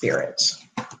spirit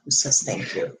who says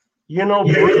thank you. You know,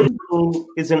 breathing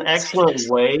is an excellent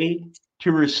way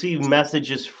to receive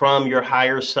messages from your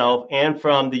higher self and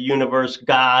from the universe,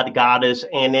 God, goddess,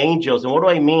 and angels. And what do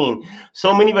I mean?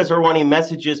 So many of us are wanting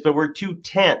messages, but we're too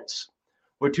tense.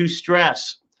 We're too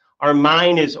stressed. Our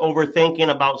mind is overthinking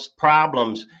about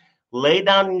problems. Lay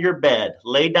down in your bed,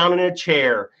 lay down in a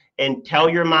chair, and tell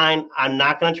your mind, I'm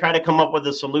not going to try to come up with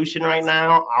a solution right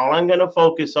now. All I'm going to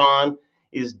focus on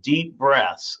is deep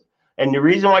breaths. And the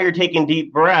reason why you're taking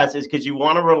deep breaths is because you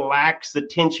want to relax the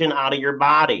tension out of your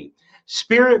body.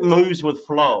 Spirit moves with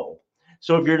flow.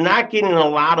 So if you're not getting a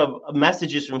lot of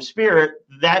messages from spirit,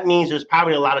 that means there's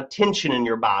probably a lot of tension in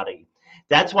your body.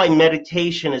 That's why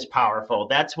meditation is powerful.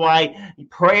 That's why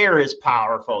prayer is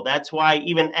powerful. That's why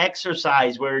even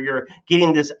exercise, where you're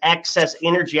getting this excess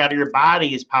energy out of your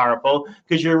body, is powerful,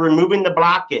 because you're removing the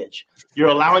blockage. You're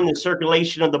allowing the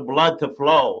circulation of the blood to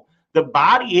flow. The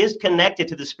body is connected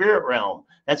to the spirit realm.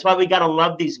 That's why we got to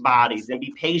love these bodies and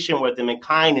be patient with them and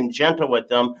kind and gentle with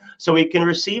them so we can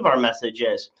receive our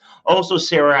messages. Also,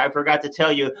 Sarah, I forgot to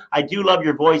tell you, I do love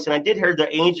your voice. And I did hear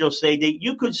the angel say that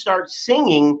you could start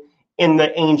singing in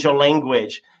the angel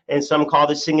language. And some call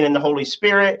it singing in the Holy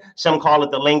Spirit. Some call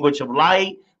it the language of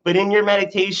light. But in your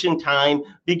meditation time,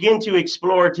 begin to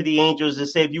explore to the angels and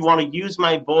say, if you want to use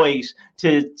my voice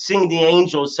to sing the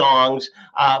angel songs,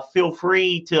 feel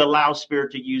free to allow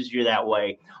Spirit to use you that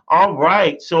way. All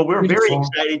right. So we're very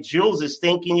excited. Jules is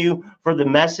thanking you for the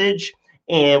message.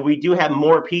 And we do have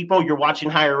more people. You're watching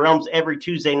Higher Realms every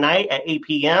Tuesday night at 8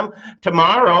 p.m.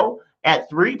 Tomorrow at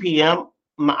 3 p.m.,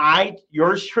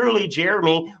 yours truly,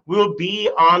 Jeremy, will be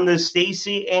on the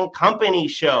Stacy and Company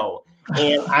show.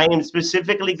 And I am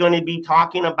specifically going to be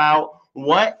talking about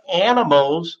what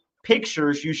animals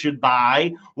pictures you should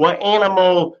buy, what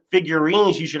animal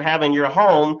figurines you should have in your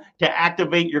home to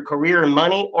activate your career and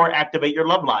money or activate your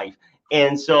love life.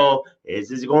 And so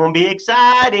this is going to be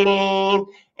exciting.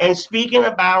 And speaking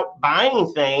about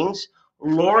buying things,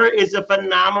 Laura is a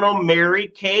phenomenal Mary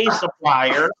Kay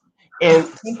supplier. And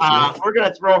we're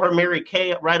going to throw her Mary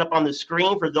Kay right up on the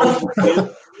screen for those of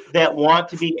you that want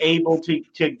to be able to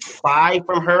buy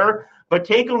from her. But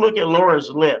take a look at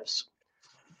Laura's lips.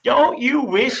 Don't you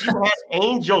wish you had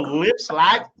angel lips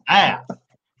like that?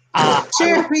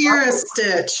 You're a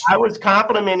stitch. I was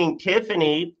complimenting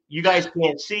Tiffany. You guys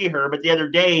can't see her, but the other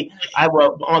day I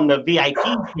was on the VIP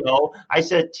show. I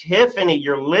said, Tiffany,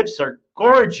 your lips are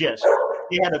gorgeous.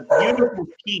 They had a beautiful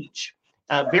peach,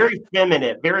 very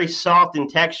feminine, very soft in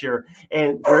texture.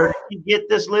 And where did she get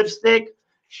this lipstick?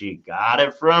 She got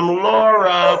it from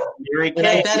Laura. I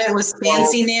bet it was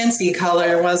Fancy Nancy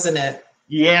color, wasn't it?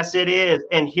 Yes, it is.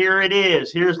 And here it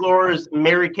is. Here's Laura's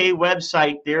Mary Kay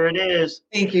website. There it is.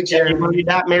 Thank you, Jeremy.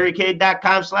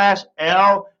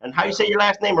 www.marykay.com/L. And how you say your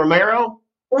last name? Romero?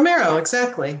 Romero,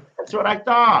 exactly. That's what I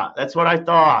thought.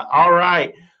 All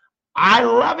right. I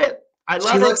love it.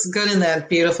 She looks good in that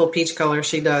beautiful peach color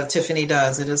she does. Tiffany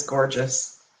does. It is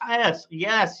gorgeous.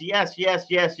 Yes.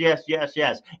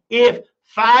 If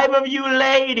 5 of you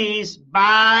ladies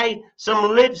buy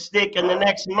some lipstick in the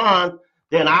next month,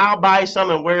 then I'll buy some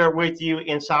and wear it with you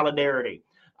in solidarity.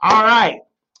 All right,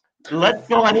 let's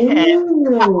go ahead.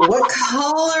 Ooh, what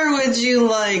color would you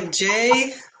like,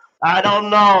 Jay? I don't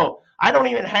know.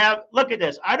 Look at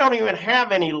this. I don't even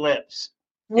have any lips.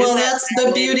 Well, that's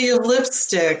the beauty of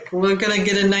lipstick. We're going to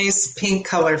get a nice pink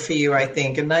color for you, I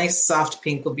think. A nice soft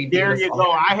pink will be beautiful. There you go.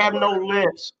 I have no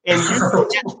lips. And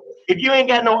if you ain't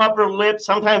got no upper lip,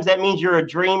 sometimes that means you're a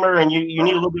dreamer and you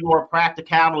need a little bit more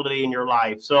practicality in your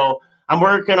life. So I'm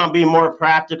working on being more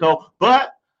practical,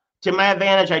 but to my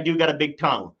advantage, I do got a big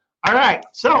tongue. All right,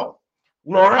 so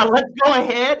Laura, let's go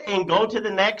ahead and go to the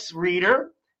next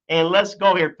reader, and let's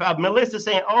go here. Melissa's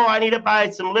saying, "Oh, I need to buy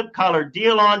some lip color.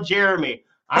 Deal on Jeremy."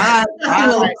 All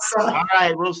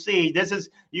right, we'll see. This is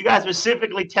you guys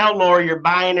specifically tell Laura you're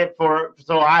buying it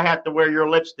so I have to wear your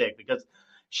lipstick because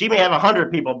she may have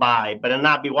 100 people buy, but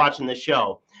not be watching the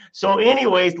show. So,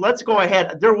 anyways, let's go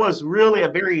ahead. There was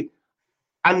really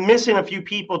I'm missing a few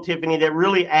people, Tiffany, that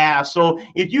really asked. So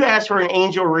if you ask for an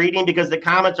angel reading because the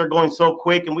comments are going so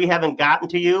quick and we haven't gotten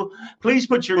to you, please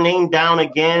put your name down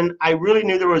again. I really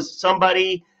knew there was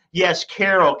somebody. Yes,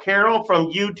 Carol. Carol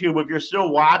from YouTube, if you're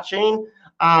still watching,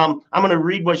 I'm going to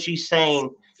read what she's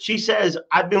saying. She says,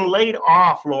 I've been laid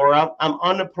off, Laura. I'm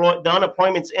unemployed. The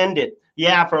unemployment's ended.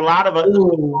 Yeah, for a lot of us,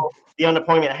 the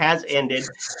unemployment has ended,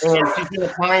 and she's been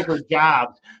applying for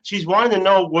jobs. She's wanting to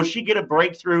know, will she get a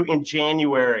breakthrough in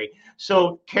January?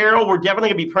 So, Carol, we're definitely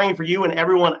going to be praying for you and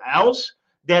everyone else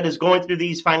that is going through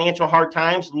these financial hard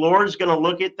times. Laura's going to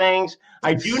look at things.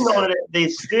 I do know that they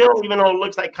still, even though it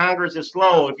looks like Congress is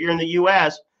slow, if you're in the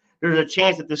U.S., there's a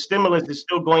chance that the stimulus is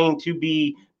still going to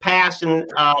be passed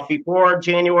before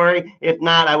January. If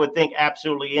not, I would think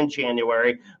absolutely in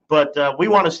January. But we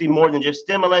want to see more than just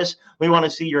stimulus. We want to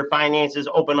see your finances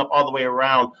open up all the way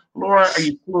around. Laura, are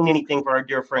you doing anything for our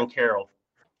dear friend Carol?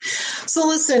 So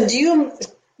listen,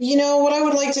 you know what I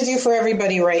would like to do for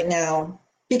everybody right now?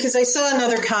 Because I saw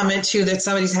another comment too that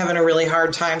somebody's having a really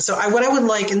hard time. So what I would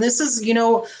like, and this is,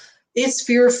 it's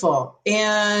fearful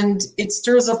and it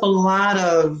stirs up a lot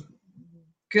of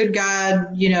good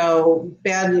God,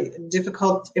 bad,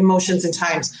 difficult emotions and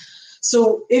times.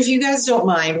 So if you guys don't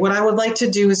mind, what I would like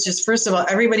to do is just, first of all,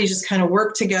 everybody just kind of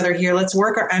work together here. Let's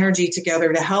work our energy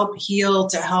together to help heal,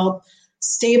 to help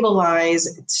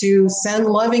stabilize, to send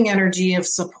loving energy of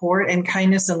support and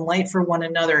kindness and light for one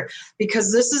another,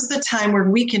 because this is the time where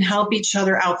we can help each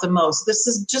other out the most. This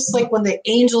is just like when the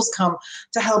angels come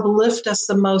to help lift us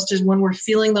the most, is when we're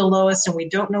feeling the lowest and we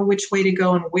don't know which way to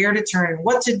go and where to turn and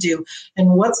what to do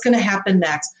and what's going to happen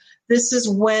next. This is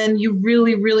when you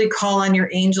really, really call on your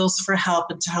angels for help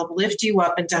and to help lift you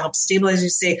up and to help stabilize you.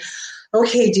 Say,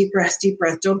 okay, deep breath,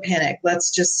 don't panic.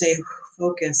 Let's just say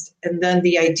focused. And then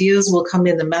the ideas will come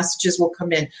in, the messages will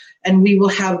come in, and we will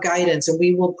have guidance and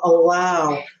we will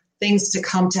allow things to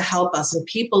come to help us and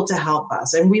people to help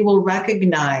us. And we will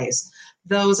recognize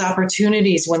those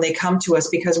opportunities when they come to us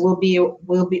because we'll be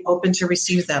open to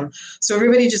receive them. So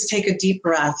everybody just take a deep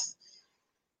breath.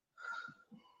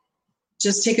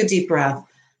 Just take a deep breath,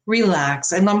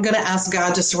 relax. And I'm going to ask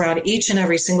God to surround each and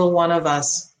every single one of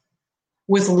us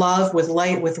with love, with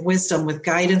light, with wisdom, with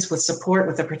guidance, with support,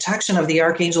 with the protection of the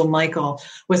Archangel Michael,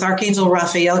 with Archangel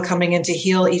Raphael coming in to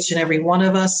heal each and every one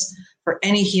of us for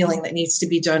any healing that needs to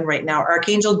be done right now.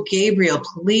 Archangel Gabriel,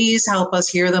 please help us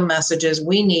hear the messages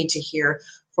we need to hear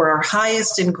for our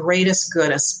highest and greatest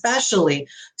good, especially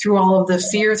through all of the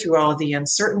fear, through all of the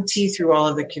uncertainty, through all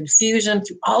of the confusion,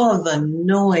 through all of the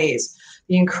noise,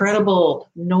 the incredible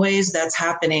noise that's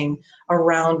happening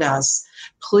around us.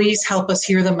 Please help us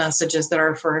hear the messages that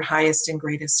are for our highest and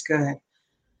greatest good.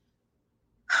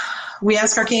 We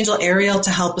ask Archangel Ariel to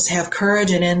help us have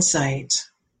courage and insight.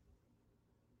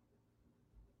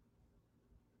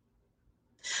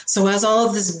 So as all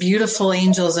of these beautiful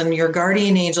angels and your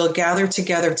guardian angel gather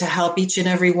together to help each and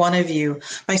every one of you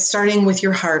by starting with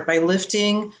your heart, by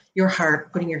lifting your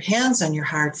heart, putting your hands on your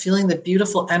heart, feeling the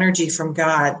beautiful energy from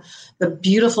God, the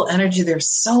beautiful energy.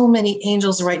 There's so many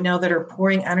angels right now that are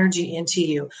pouring energy into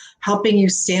you, helping you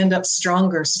stand up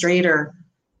stronger, straighter,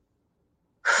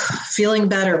 feeling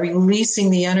better, releasing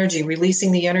the energy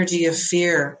of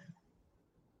fear,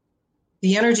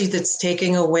 the energy that's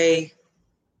taking away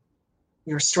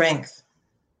your strength.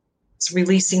 It's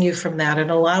releasing you from that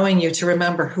and allowing you to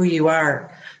remember who you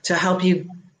are, to help you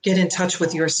get in touch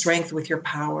with your strength, with your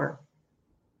power.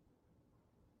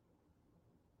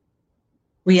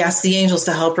 We ask the angels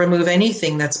to help remove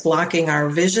anything that's blocking our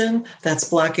vision, that's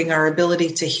blocking our ability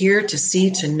to hear, to see,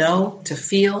 to know, to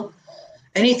feel,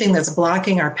 anything that's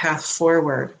blocking our path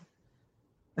forward,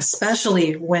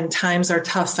 especially when times are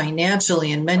tough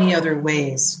financially and many other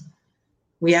ways.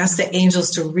 We ask the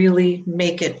angels to really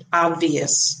make it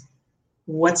obvious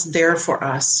what's there for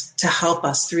us to help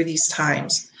us through these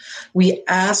times. We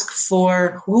ask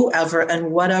for whoever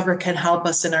and whatever can help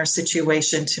us in our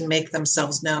situation to make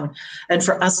themselves known, and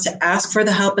for us to ask for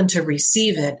the help and to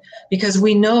receive it, because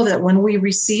we know that when we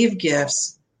receive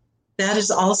gifts, that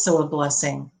is also a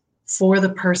blessing for the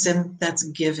person that's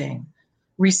giving.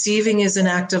 Receiving is an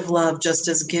act of love, just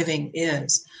as giving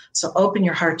is. So open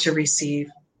your heart to receive.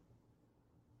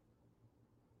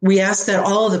 We ask that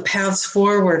all of the paths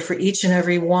forward for each and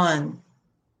every one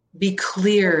be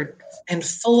cleared and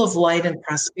full of light and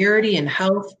prosperity and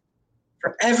health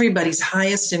for everybody's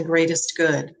highest and greatest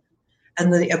good,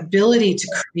 and the ability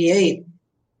to create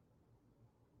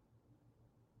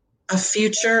a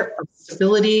future of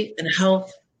stability and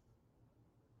health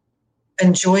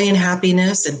and joy and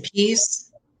happiness and peace.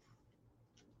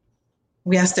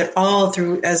 We ask that all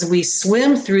through, as we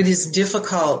swim through these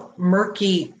difficult,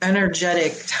 murky,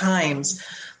 energetic times,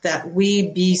 that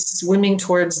we be swimming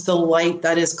towards the light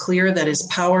that is clear, that is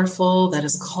powerful, that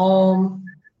is calm,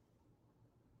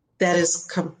 that is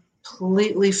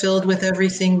completely filled with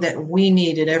everything that we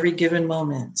need at every given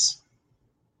moment.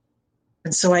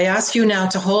 And so I ask you now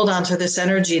to hold on to this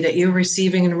energy that you're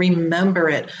receiving and remember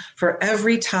it for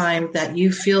every time that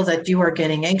you feel that you are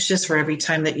getting anxious, for every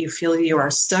time that you feel you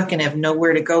are stuck and have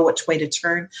nowhere to go, which way to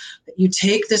turn, that you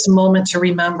take this moment to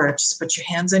remember. Just put your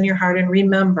hands on your heart and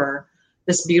remember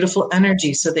this beautiful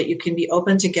energy so that you can be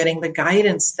open to getting the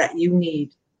guidance that you need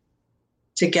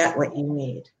to get what you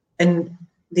need. And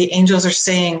the angels are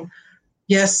saying,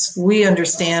 yes, we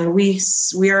understand. We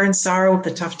are in sorrow with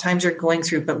the tough times you're going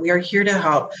through, but we are here to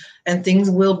help, and things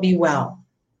will be well.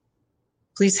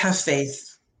 Please have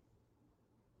faith.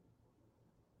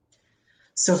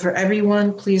 So for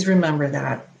everyone, please remember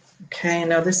that. Okay,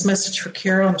 now this message for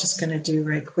Carol, I'm just going to do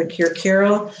right quick here.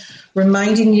 Carol,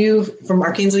 reminding you from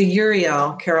Archangel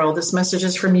Uriel. Carol, this message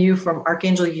is from you, from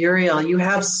Archangel Uriel. You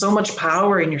have so much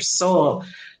power in your soul.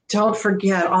 Don't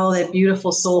forget all that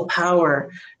beautiful soul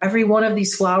power. Every one of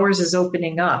these flowers is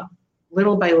opening up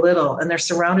little by little, and they're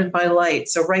surrounded by light.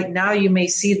 So right now you may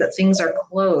see that things are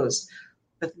closed,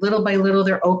 but little by little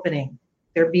they're opening.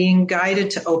 They're being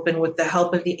guided to open with the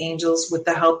help of the angels, with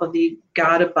the help of the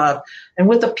God above, and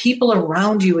with the people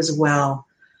around you as well.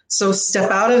 So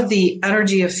step out of the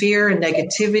energy of fear and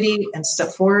negativity and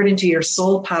step forward into your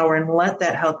soul power and let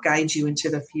that help guide you into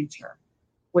the future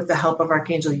with the help of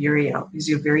Archangel Uriel, because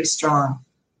you're very strong.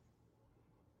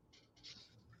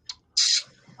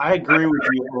 I agree with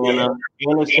you, Anna.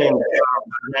 Anna's saying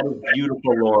that is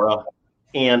beautiful, Laura.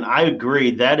 And I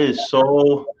agree. That is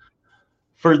so,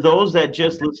 for those that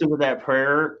just listen to that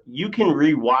prayer, you can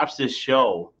rewatch this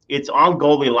show. It's on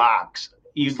Goldilocks.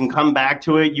 You can come back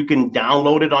to it. You can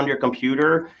download it on your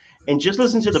computer and just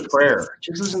listen to the prayer.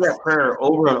 Just listen to that prayer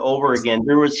over and over again.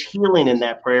 There was healing in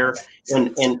that prayer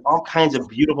and all kinds of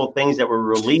beautiful things that were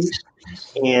released.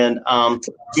 And, I'm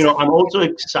also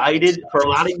excited for a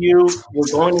lot of you.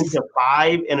 We're going into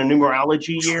 5 in a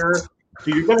numerology year.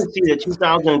 So you're going to see that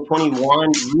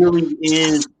 2021 really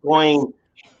is going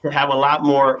to have a lot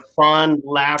more fun,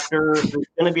 laughter. There's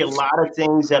going to be a lot of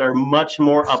things that are much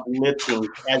more uplifting.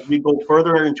 As we go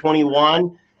further in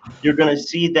 21, you're going to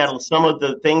see that some of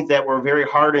the things that were very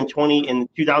hard in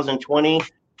 2020,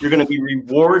 you're going to be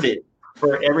rewarded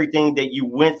for everything that you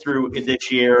went through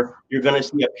this year. You're going to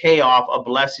see a payoff of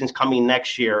blessings coming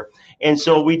next year. And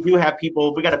so we do have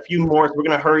people, we got a few more, so we're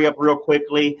going to hurry up real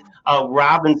quickly.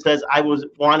 Robin says, I was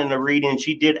wanting to read, and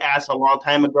she did ask a long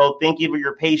time ago. Thank you for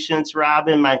your patience,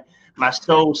 Robin. My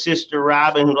soul sister,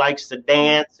 Robin, who likes to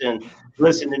dance and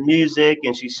listen to music,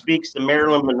 and she speaks to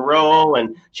Marilyn Monroe,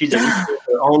 and she's in her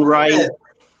own right.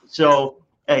 So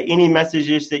any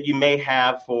messages that you may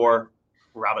have for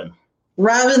Robin?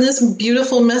 Robin, this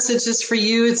beautiful message is for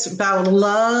you. It's about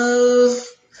love.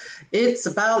 It's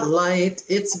about light.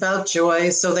 It's about joy.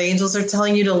 So the angels are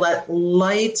telling you to let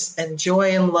light and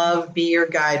joy and love be your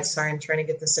guide. Sorry, I'm trying to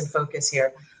get this in focus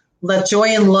here. Let joy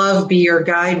and love be your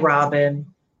guide, Robin.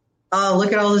 Oh,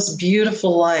 look at all this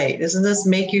beautiful light. Doesn't this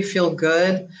make you feel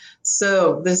good?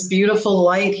 So this beautiful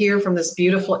light here from this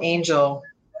beautiful angel,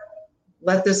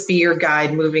 let this be your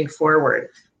guide moving forward.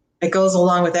 It goes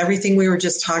along with everything we were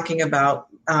just talking about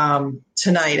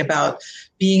tonight, about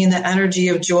being in the energy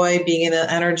of joy, being in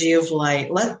the energy of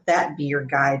light. Let that be your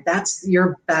guide. That's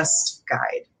your best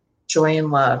guide, joy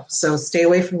and love. So stay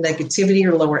away from negativity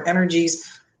or lower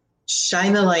energies.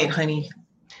 Shine the light, honey.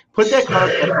 Put that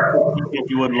card up, if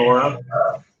you would, Laura.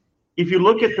 If you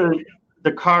look at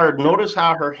the card, notice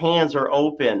how her hands are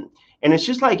open. And it's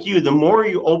just like you. The more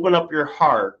you open up your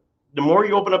heart, the more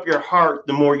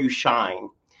you shine.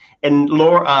 And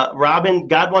Laura, Robin,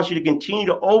 God wants you to continue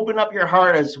to open up your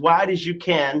heart as wide as you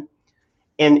can.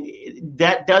 And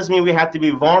that does mean we have to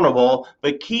be vulnerable,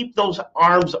 but keep those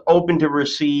arms open to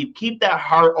receive. Keep that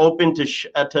heart open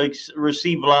to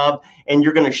receive love, and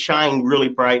you're going to shine really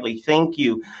brightly. Thank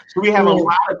you. So we have a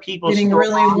lot of people getting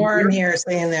really warm here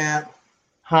saying that.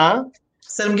 Huh?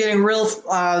 So I'm getting real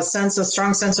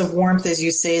strong sense of warmth as you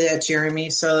say that,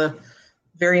 Jeremy. So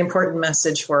very important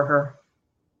message for her.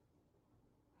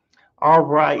 All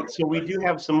right, so we do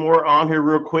have some more on here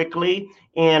real quickly,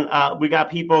 and we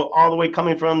got people all the way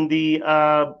coming from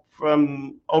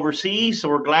from overseas. So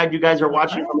we're glad you guys are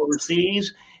watching from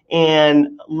overseas.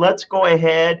 And let's go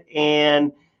ahead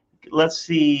and let's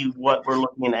see what we're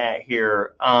looking at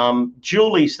here.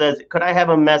 Julie says, "Could I have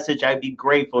a message? I'd be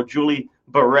grateful." Julie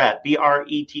Barrett,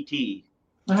 B-R-E-T-T.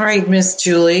 All right, Miss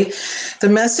Julie, the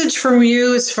message from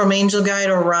you is from Angel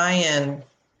Guide Orion.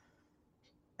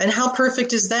 And how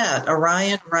perfect is that?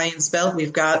 Orion's belt.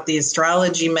 We've got the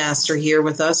astrology master here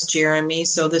with us, Jeremy.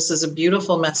 So this is a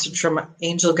beautiful message from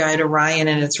Angel Guide Orion,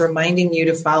 and it's reminding you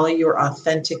to follow your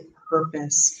authentic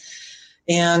purpose.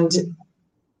 And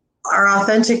our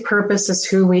authentic purpose is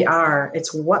who we are.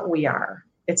 It's what we are.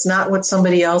 It's not what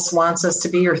somebody else wants us to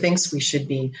be or thinks we should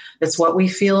be. It's what we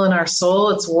feel in our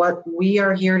soul. It's what we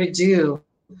are here to do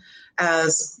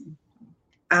as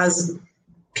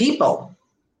people.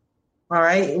 All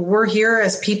right, we're here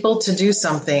as people to do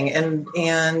something,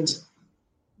 and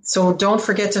so don't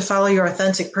forget to follow your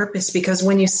authentic purpose, because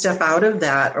when you step out of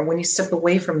that or when you step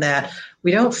away from that,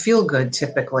 we don't feel good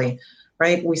typically,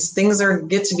 right? Things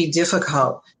get to be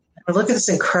difficult. And look at this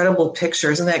incredible picture.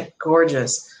 Isn't that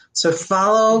gorgeous? So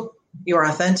follow your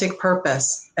authentic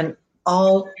purpose, and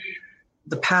all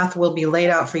the path will be laid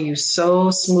out for you so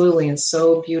smoothly and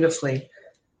so beautifully.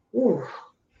 Ooh.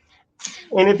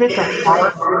 And if it's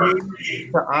hard for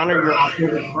you to honor your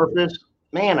authentic purpose,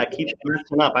 man, I keep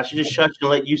messing up. I should just shut you and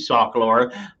let you talk,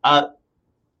 Laura.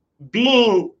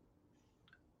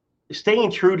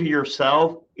 Staying true to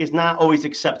yourself is not always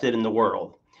accepted in the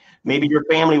world. Maybe your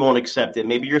family won't accept it.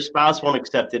 Maybe your spouse won't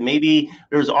accept it. Maybe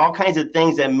there's all kinds of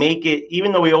things that make it,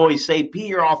 even though we always say, be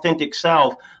your authentic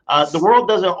self, the world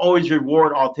doesn't always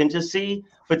reward authenticity,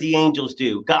 but the angels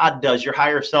do. God does. Your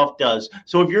higher self does.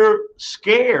 So if you're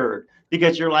scared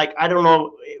because you're like, I don't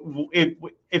know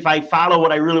if I follow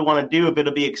what I really want to do, if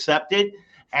it'll be accepted,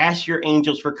 ask your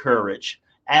angels for courage.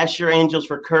 Ask your angels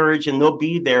for courage, and they'll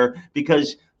be there,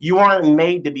 because you aren't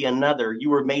made to be another. You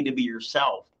were made to be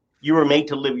yourself. You were made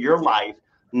to live your life,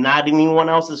 not anyone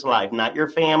else's life, not your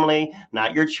family,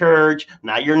 not your church,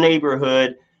 not your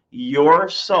neighborhood. Your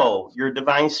soul, your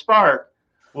divine spark,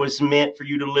 was meant for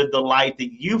you to live the life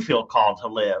that you feel called to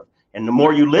live. And the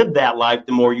more you live that life,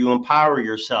 the more you empower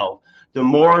yourself. The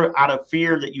more out of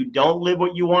fear that you don't live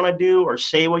what you want to do, or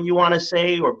say what you want to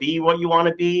say, or be what you want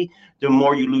to be, the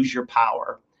more you lose your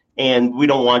power. And we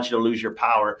don't want you to lose your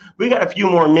power. We got a few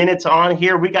more minutes on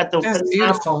here. We got the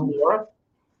beautiful Laura.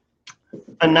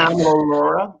 Phenomenal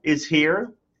Laura is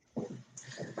here.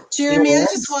 Jeremy, I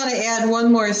just want to add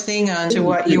one more thing on to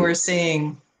what you were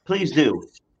saying. Please do.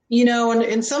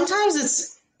 and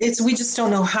sometimes it's we just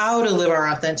don't know how to live our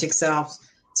authentic selves.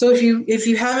 So if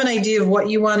you have an idea of what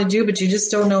you want to do, but you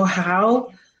just don't know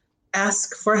how,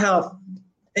 ask for help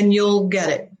and you'll get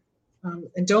it.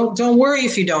 And don't worry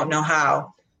if you don't know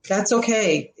how. That's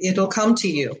okay. It'll come to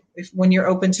you when you're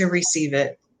open to receive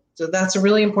it. So that's a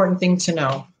really important thing to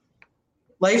know.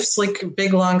 Life's like a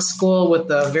big, long school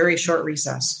with a very short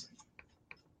recess.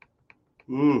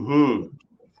 Mm-hmm.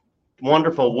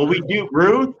 Wonderful. Well, we do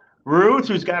Ruth,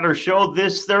 who's got her show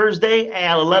this Thursday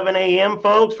at 11 a.m.,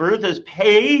 folks. Ruth has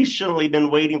patiently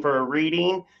been waiting for a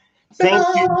reading. Thank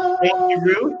you,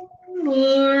 Ruth.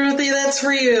 Ruthie, that's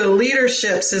for you.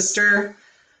 Leadership, sister.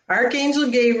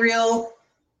 Archangel Gabriel.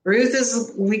 Ruth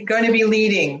is going to be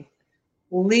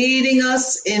leading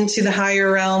us into the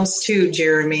higher realms too,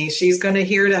 Jeremy. She's going to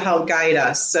here to help guide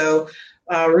us. So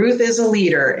Ruth is a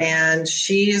leader, and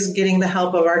she's getting the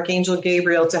help of Archangel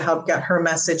Gabriel to help get her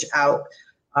message out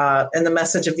and the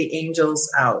message of the angels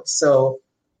out. So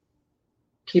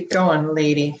keep going,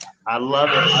 lady. I love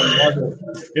it.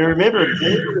 And remember,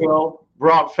 Gabriel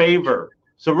brought favor.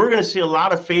 So we're going to see a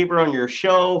lot of favor on your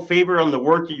show, favor on the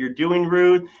work that you're doing,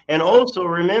 Ruth. And also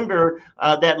remember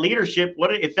that leadership,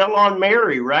 it fell on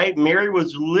Mary, right? Mary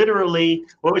was literally,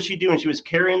 what was she doing? She was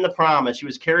carrying the promise. She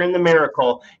was carrying the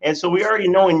miracle. And so we already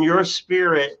know in your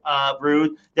spirit,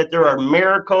 Ruth, that there are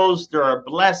miracles, there are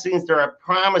blessings, there are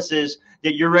promises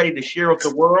that you're ready to share with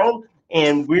the world.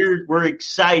 And we're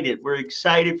excited. We're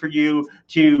excited for you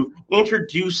to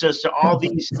introduce us to all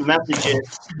these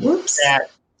messages that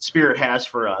Spirit has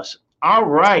for us. All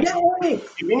right.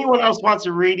 If anyone else wants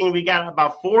a reading, we got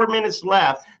about 4 minutes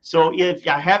left. So if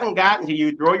I haven't gotten to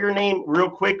you, throw your name real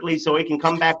quickly so it can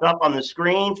come back up on the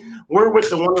screen. We're with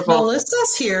the wonderful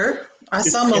Melissa's here. I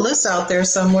saw Melissa out there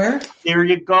somewhere. There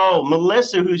you go.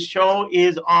 Melissa, whose show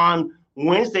is on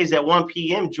Wednesdays at 1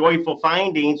 p.m., Joyful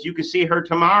Findings. You can see her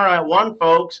tomorrow at 1,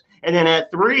 folks. And then at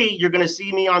 3, you're going to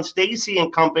see me on Stacy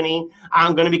and Company.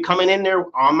 I'm going to be coming in there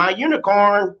on my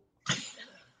unicorn.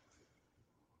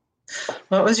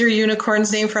 What was your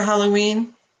unicorn's name for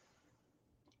Halloween?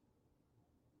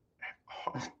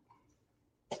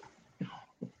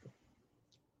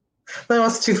 That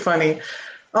was too funny.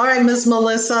 All right, Miss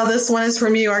Melissa, this one is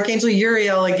from you. Archangel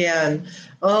Uriel again.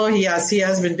 Oh, yes, he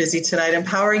has been busy tonight.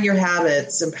 Empowering your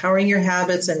habits, and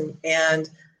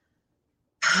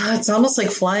it's almost like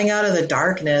flying out of the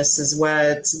darkness is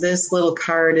what this little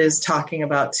card is talking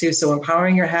about too. So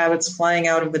empowering your habits, flying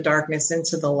out of the darkness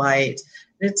into the light.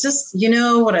 It's just,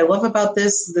 what I love about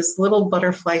this little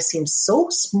butterfly seems so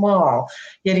small,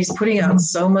 yet he's putting out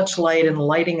so much light and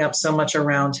lighting up so much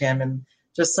around him. And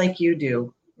just like you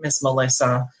do, Miss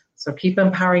Melissa. So keep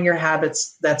empowering your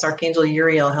habits. That's Archangel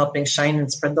Uriel helping shine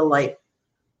and spread the light.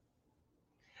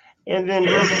 And then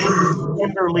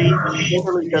Kimberly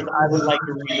says, I would like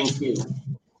to read too.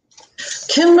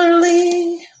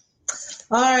 Kimberly.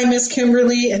 All right, Miss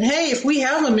Kimberly. And hey, if we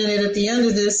have a minute at the end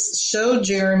of this show,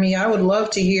 Jeremy, I would love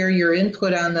to hear your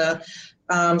input on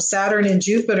the Saturn and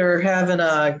Jupiter having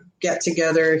a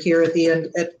get-together here at the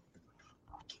end at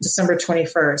December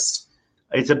 21st.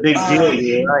 It's a big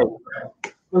deal, right?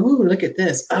 Ooh, look at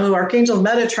this. Oh, Archangel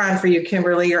Metatron for you,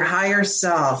 Kimberly, your higher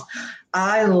self.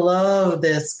 I love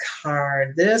this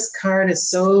card. This card is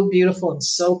so beautiful and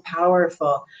so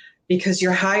powerful because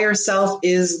your higher self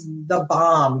is the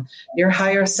bomb. Your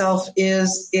higher self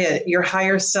is it. Your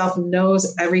higher self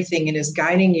knows everything and is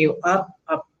guiding you up,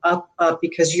 up, up, up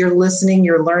because you're listening,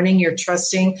 you're learning, you're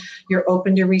trusting, you're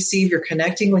open to receive, you're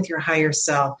connecting with your higher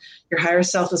self. Your higher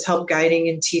self is help guiding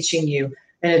and teaching you.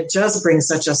 And it just brings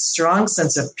such a strong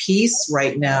sense of peace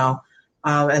right now.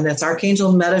 And that's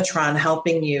Archangel Metatron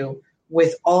helping you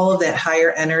with all of that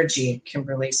higher energy,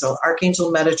 Kimberly. So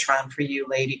Archangel Metatron for you,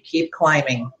 lady. Keep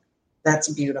climbing. That's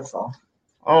beautiful.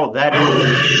 Oh, that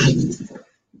is.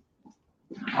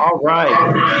 All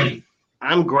right.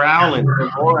 I'm growling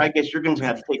for more. I guess you're going to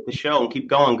have to take the show and keep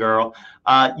going, girl.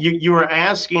 You were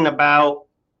asking about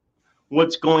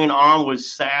what's going on with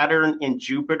Saturn and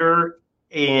Jupiter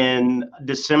in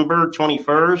December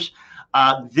 21st.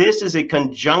 This is a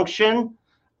conjunction.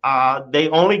 They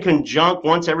only conjunct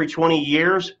once every 20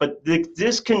 years, but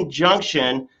this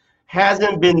conjunction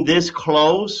hasn't been this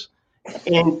close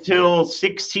until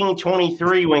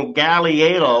 1623 when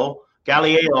Galileo, how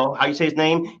you say his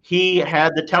name? He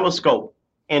had the telescope,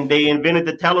 and they invented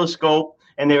the telescope,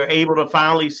 and they were able to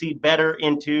finally see better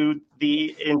into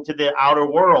the outer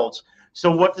worlds.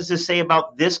 So what does this say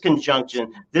about this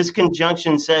conjunction? This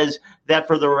conjunction says that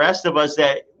for the rest of us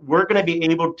that we're going to be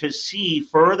able to see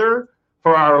further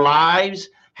for our lives,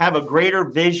 have a greater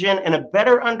vision and a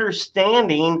better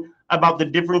understanding about the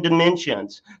different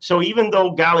dimensions. So even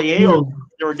though Galileo,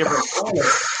 there are different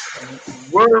planets,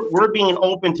 we're being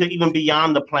open to even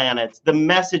beyond the planets, the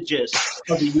messages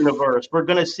of the universe. We're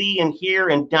going to see and hear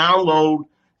and download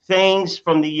things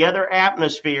from the other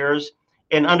atmospheres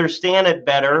and understand it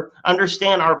better,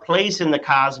 understand our place in the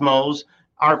cosmos,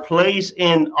 our place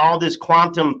in all this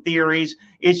quantum theories.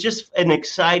 It's just an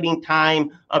exciting time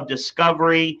of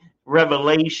discovery,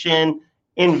 revelation,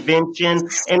 invention,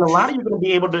 and a lot of you are going to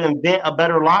be able to invent a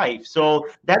better life. So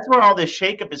that's where all this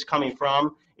shakeup is coming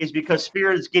from, is because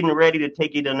Spirit is getting ready to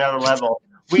take you to another level.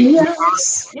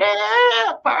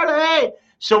 Party!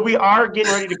 So we are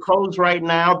getting ready to close right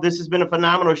now. This has been a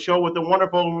phenomenal show with the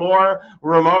wonderful Laura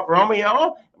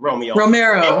Romero.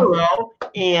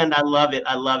 And I love it.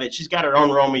 I love it. She's got her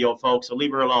own Romeo, folks, so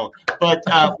leave her alone. But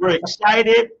we're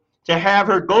excited to have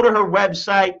her. Go to her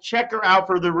website, check her out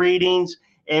for the readings,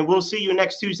 and we'll see you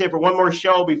next Tuesday for one more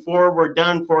show before we're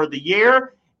done for the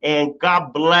year. And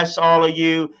God bless all of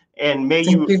you. And may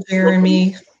Thank you,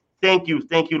 Jeremy. Thank you,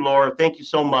 Laura. Thank you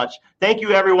so much. Thank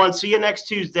you, everyone. See you next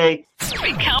Tuesday.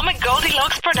 Become a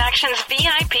Goldilocks Productions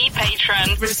VIP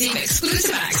patron. Receive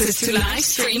exclusive access to live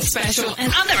stream special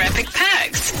and other epic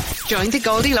perks. Join the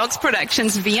Goldilocks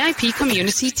Productions VIP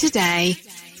community today.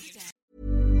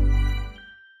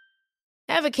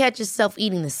 Ever catch yourself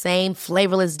eating the same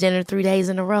flavorless dinner 3 days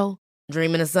in a row?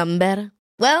 Dreaming of something better?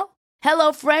 Well,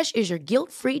 HelloFresh is your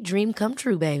guilt-free dream come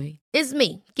true, baby. It's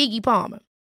me, Keke Palmer.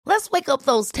 Let's wake up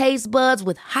those taste buds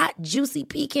with hot, juicy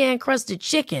pecan-crusted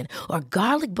chicken or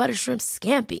garlic butter shrimp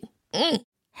scampi.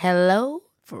 Hello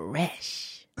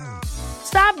Fresh.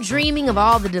 Stop dreaming of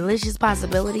all the delicious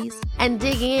possibilities and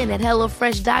dig in at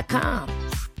HelloFresh.com.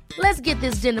 Let's get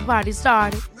this dinner party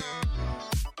started.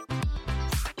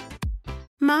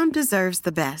 Mom deserves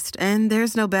the best, and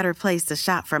there's no better place to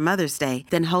shop for Mother's Day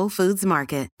than Whole Foods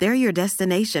Market. They're your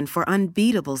destination for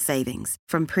unbeatable savings,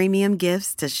 from premium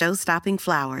gifts to show-stopping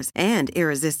flowers and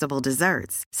irresistible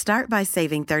desserts. Start by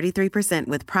saving 33%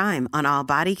 with Prime on all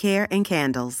body care and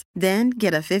candles. Then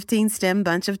get a 15-stem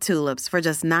bunch of tulips for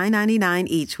just $9.99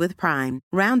 each with Prime.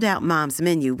 Round out Mom's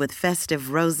menu with festive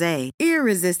rosé,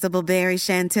 irresistible berry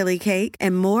chantilly cake,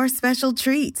 and more special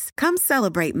treats. Come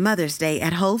celebrate Mother's Day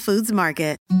at Whole Foods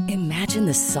Market. Imagine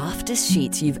the softest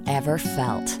sheets you've ever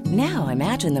felt. Now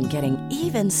imagine them getting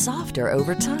even softer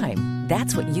over time.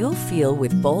 That's what you'll feel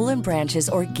with Boll & Branch's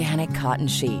organic cotton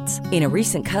sheets. In a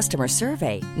recent customer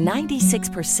survey,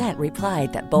 96%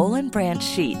 replied that Boll & Branch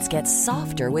sheets get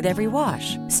softer with every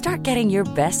wash. Start getting your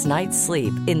best night's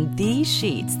sleep in these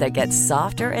sheets that get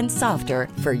softer and softer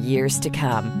for years to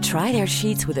come. Try their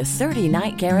sheets with a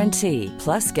 30-night guarantee.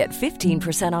 Plus, get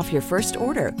 15% off your first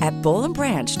order at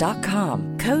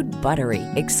bollandbranch.com. Code BUTTERY.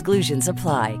 Exclusions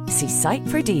apply. See site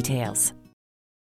for details.